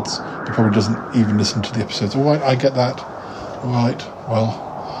the words, he probably doesn't even listen to the episodes. All right, I get that. All right, well,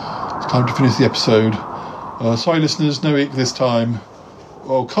 it's time to finish the episode. Sorry, listeners, no eek this time.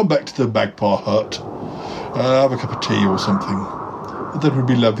 Well, come back to the Magpie Hut. Have a cup of tea or something. That would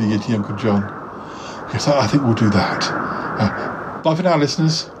be lovely, Yeti, Uncle John. Yes, I think we'll do that. Bye for now,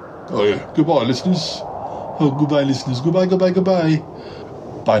 listeners. Oh, yeah. Goodbye, listeners. Oh, goodbye, listeners. Goodbye, goodbye, goodbye.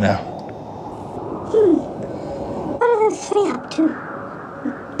 Bye now. What are those three up to?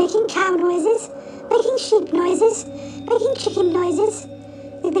 Making cow noises, making sheep noises, making chicken noises.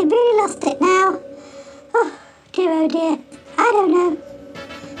 They've really lost it now. Oh dear. I don't know.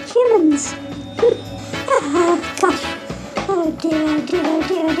 Humans. Oh, gosh. Oh, dear.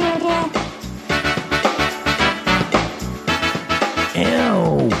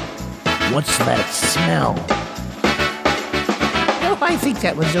 Ew. What's that smell? Oh, I think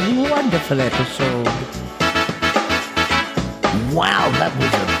that was a wonderful episode. Wow, that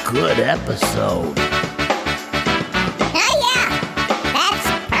was a good episode. Oh, yeah. That's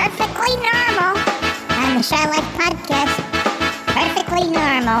perfectly normal. On the Shy Life Podcast. Perfectly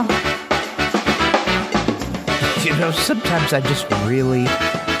normal. Sometimes I just really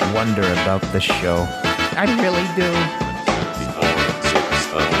wonder about the show. I really do.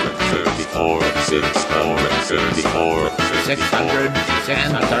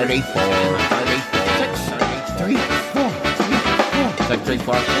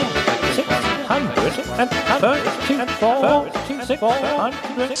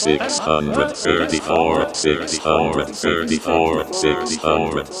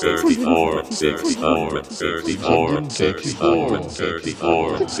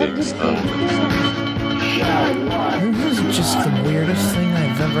 634. This is just the weirdest thing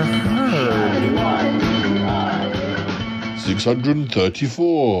I've ever heard.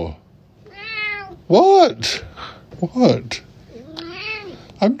 634. What?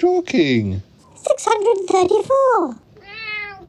 I'm talking. 634.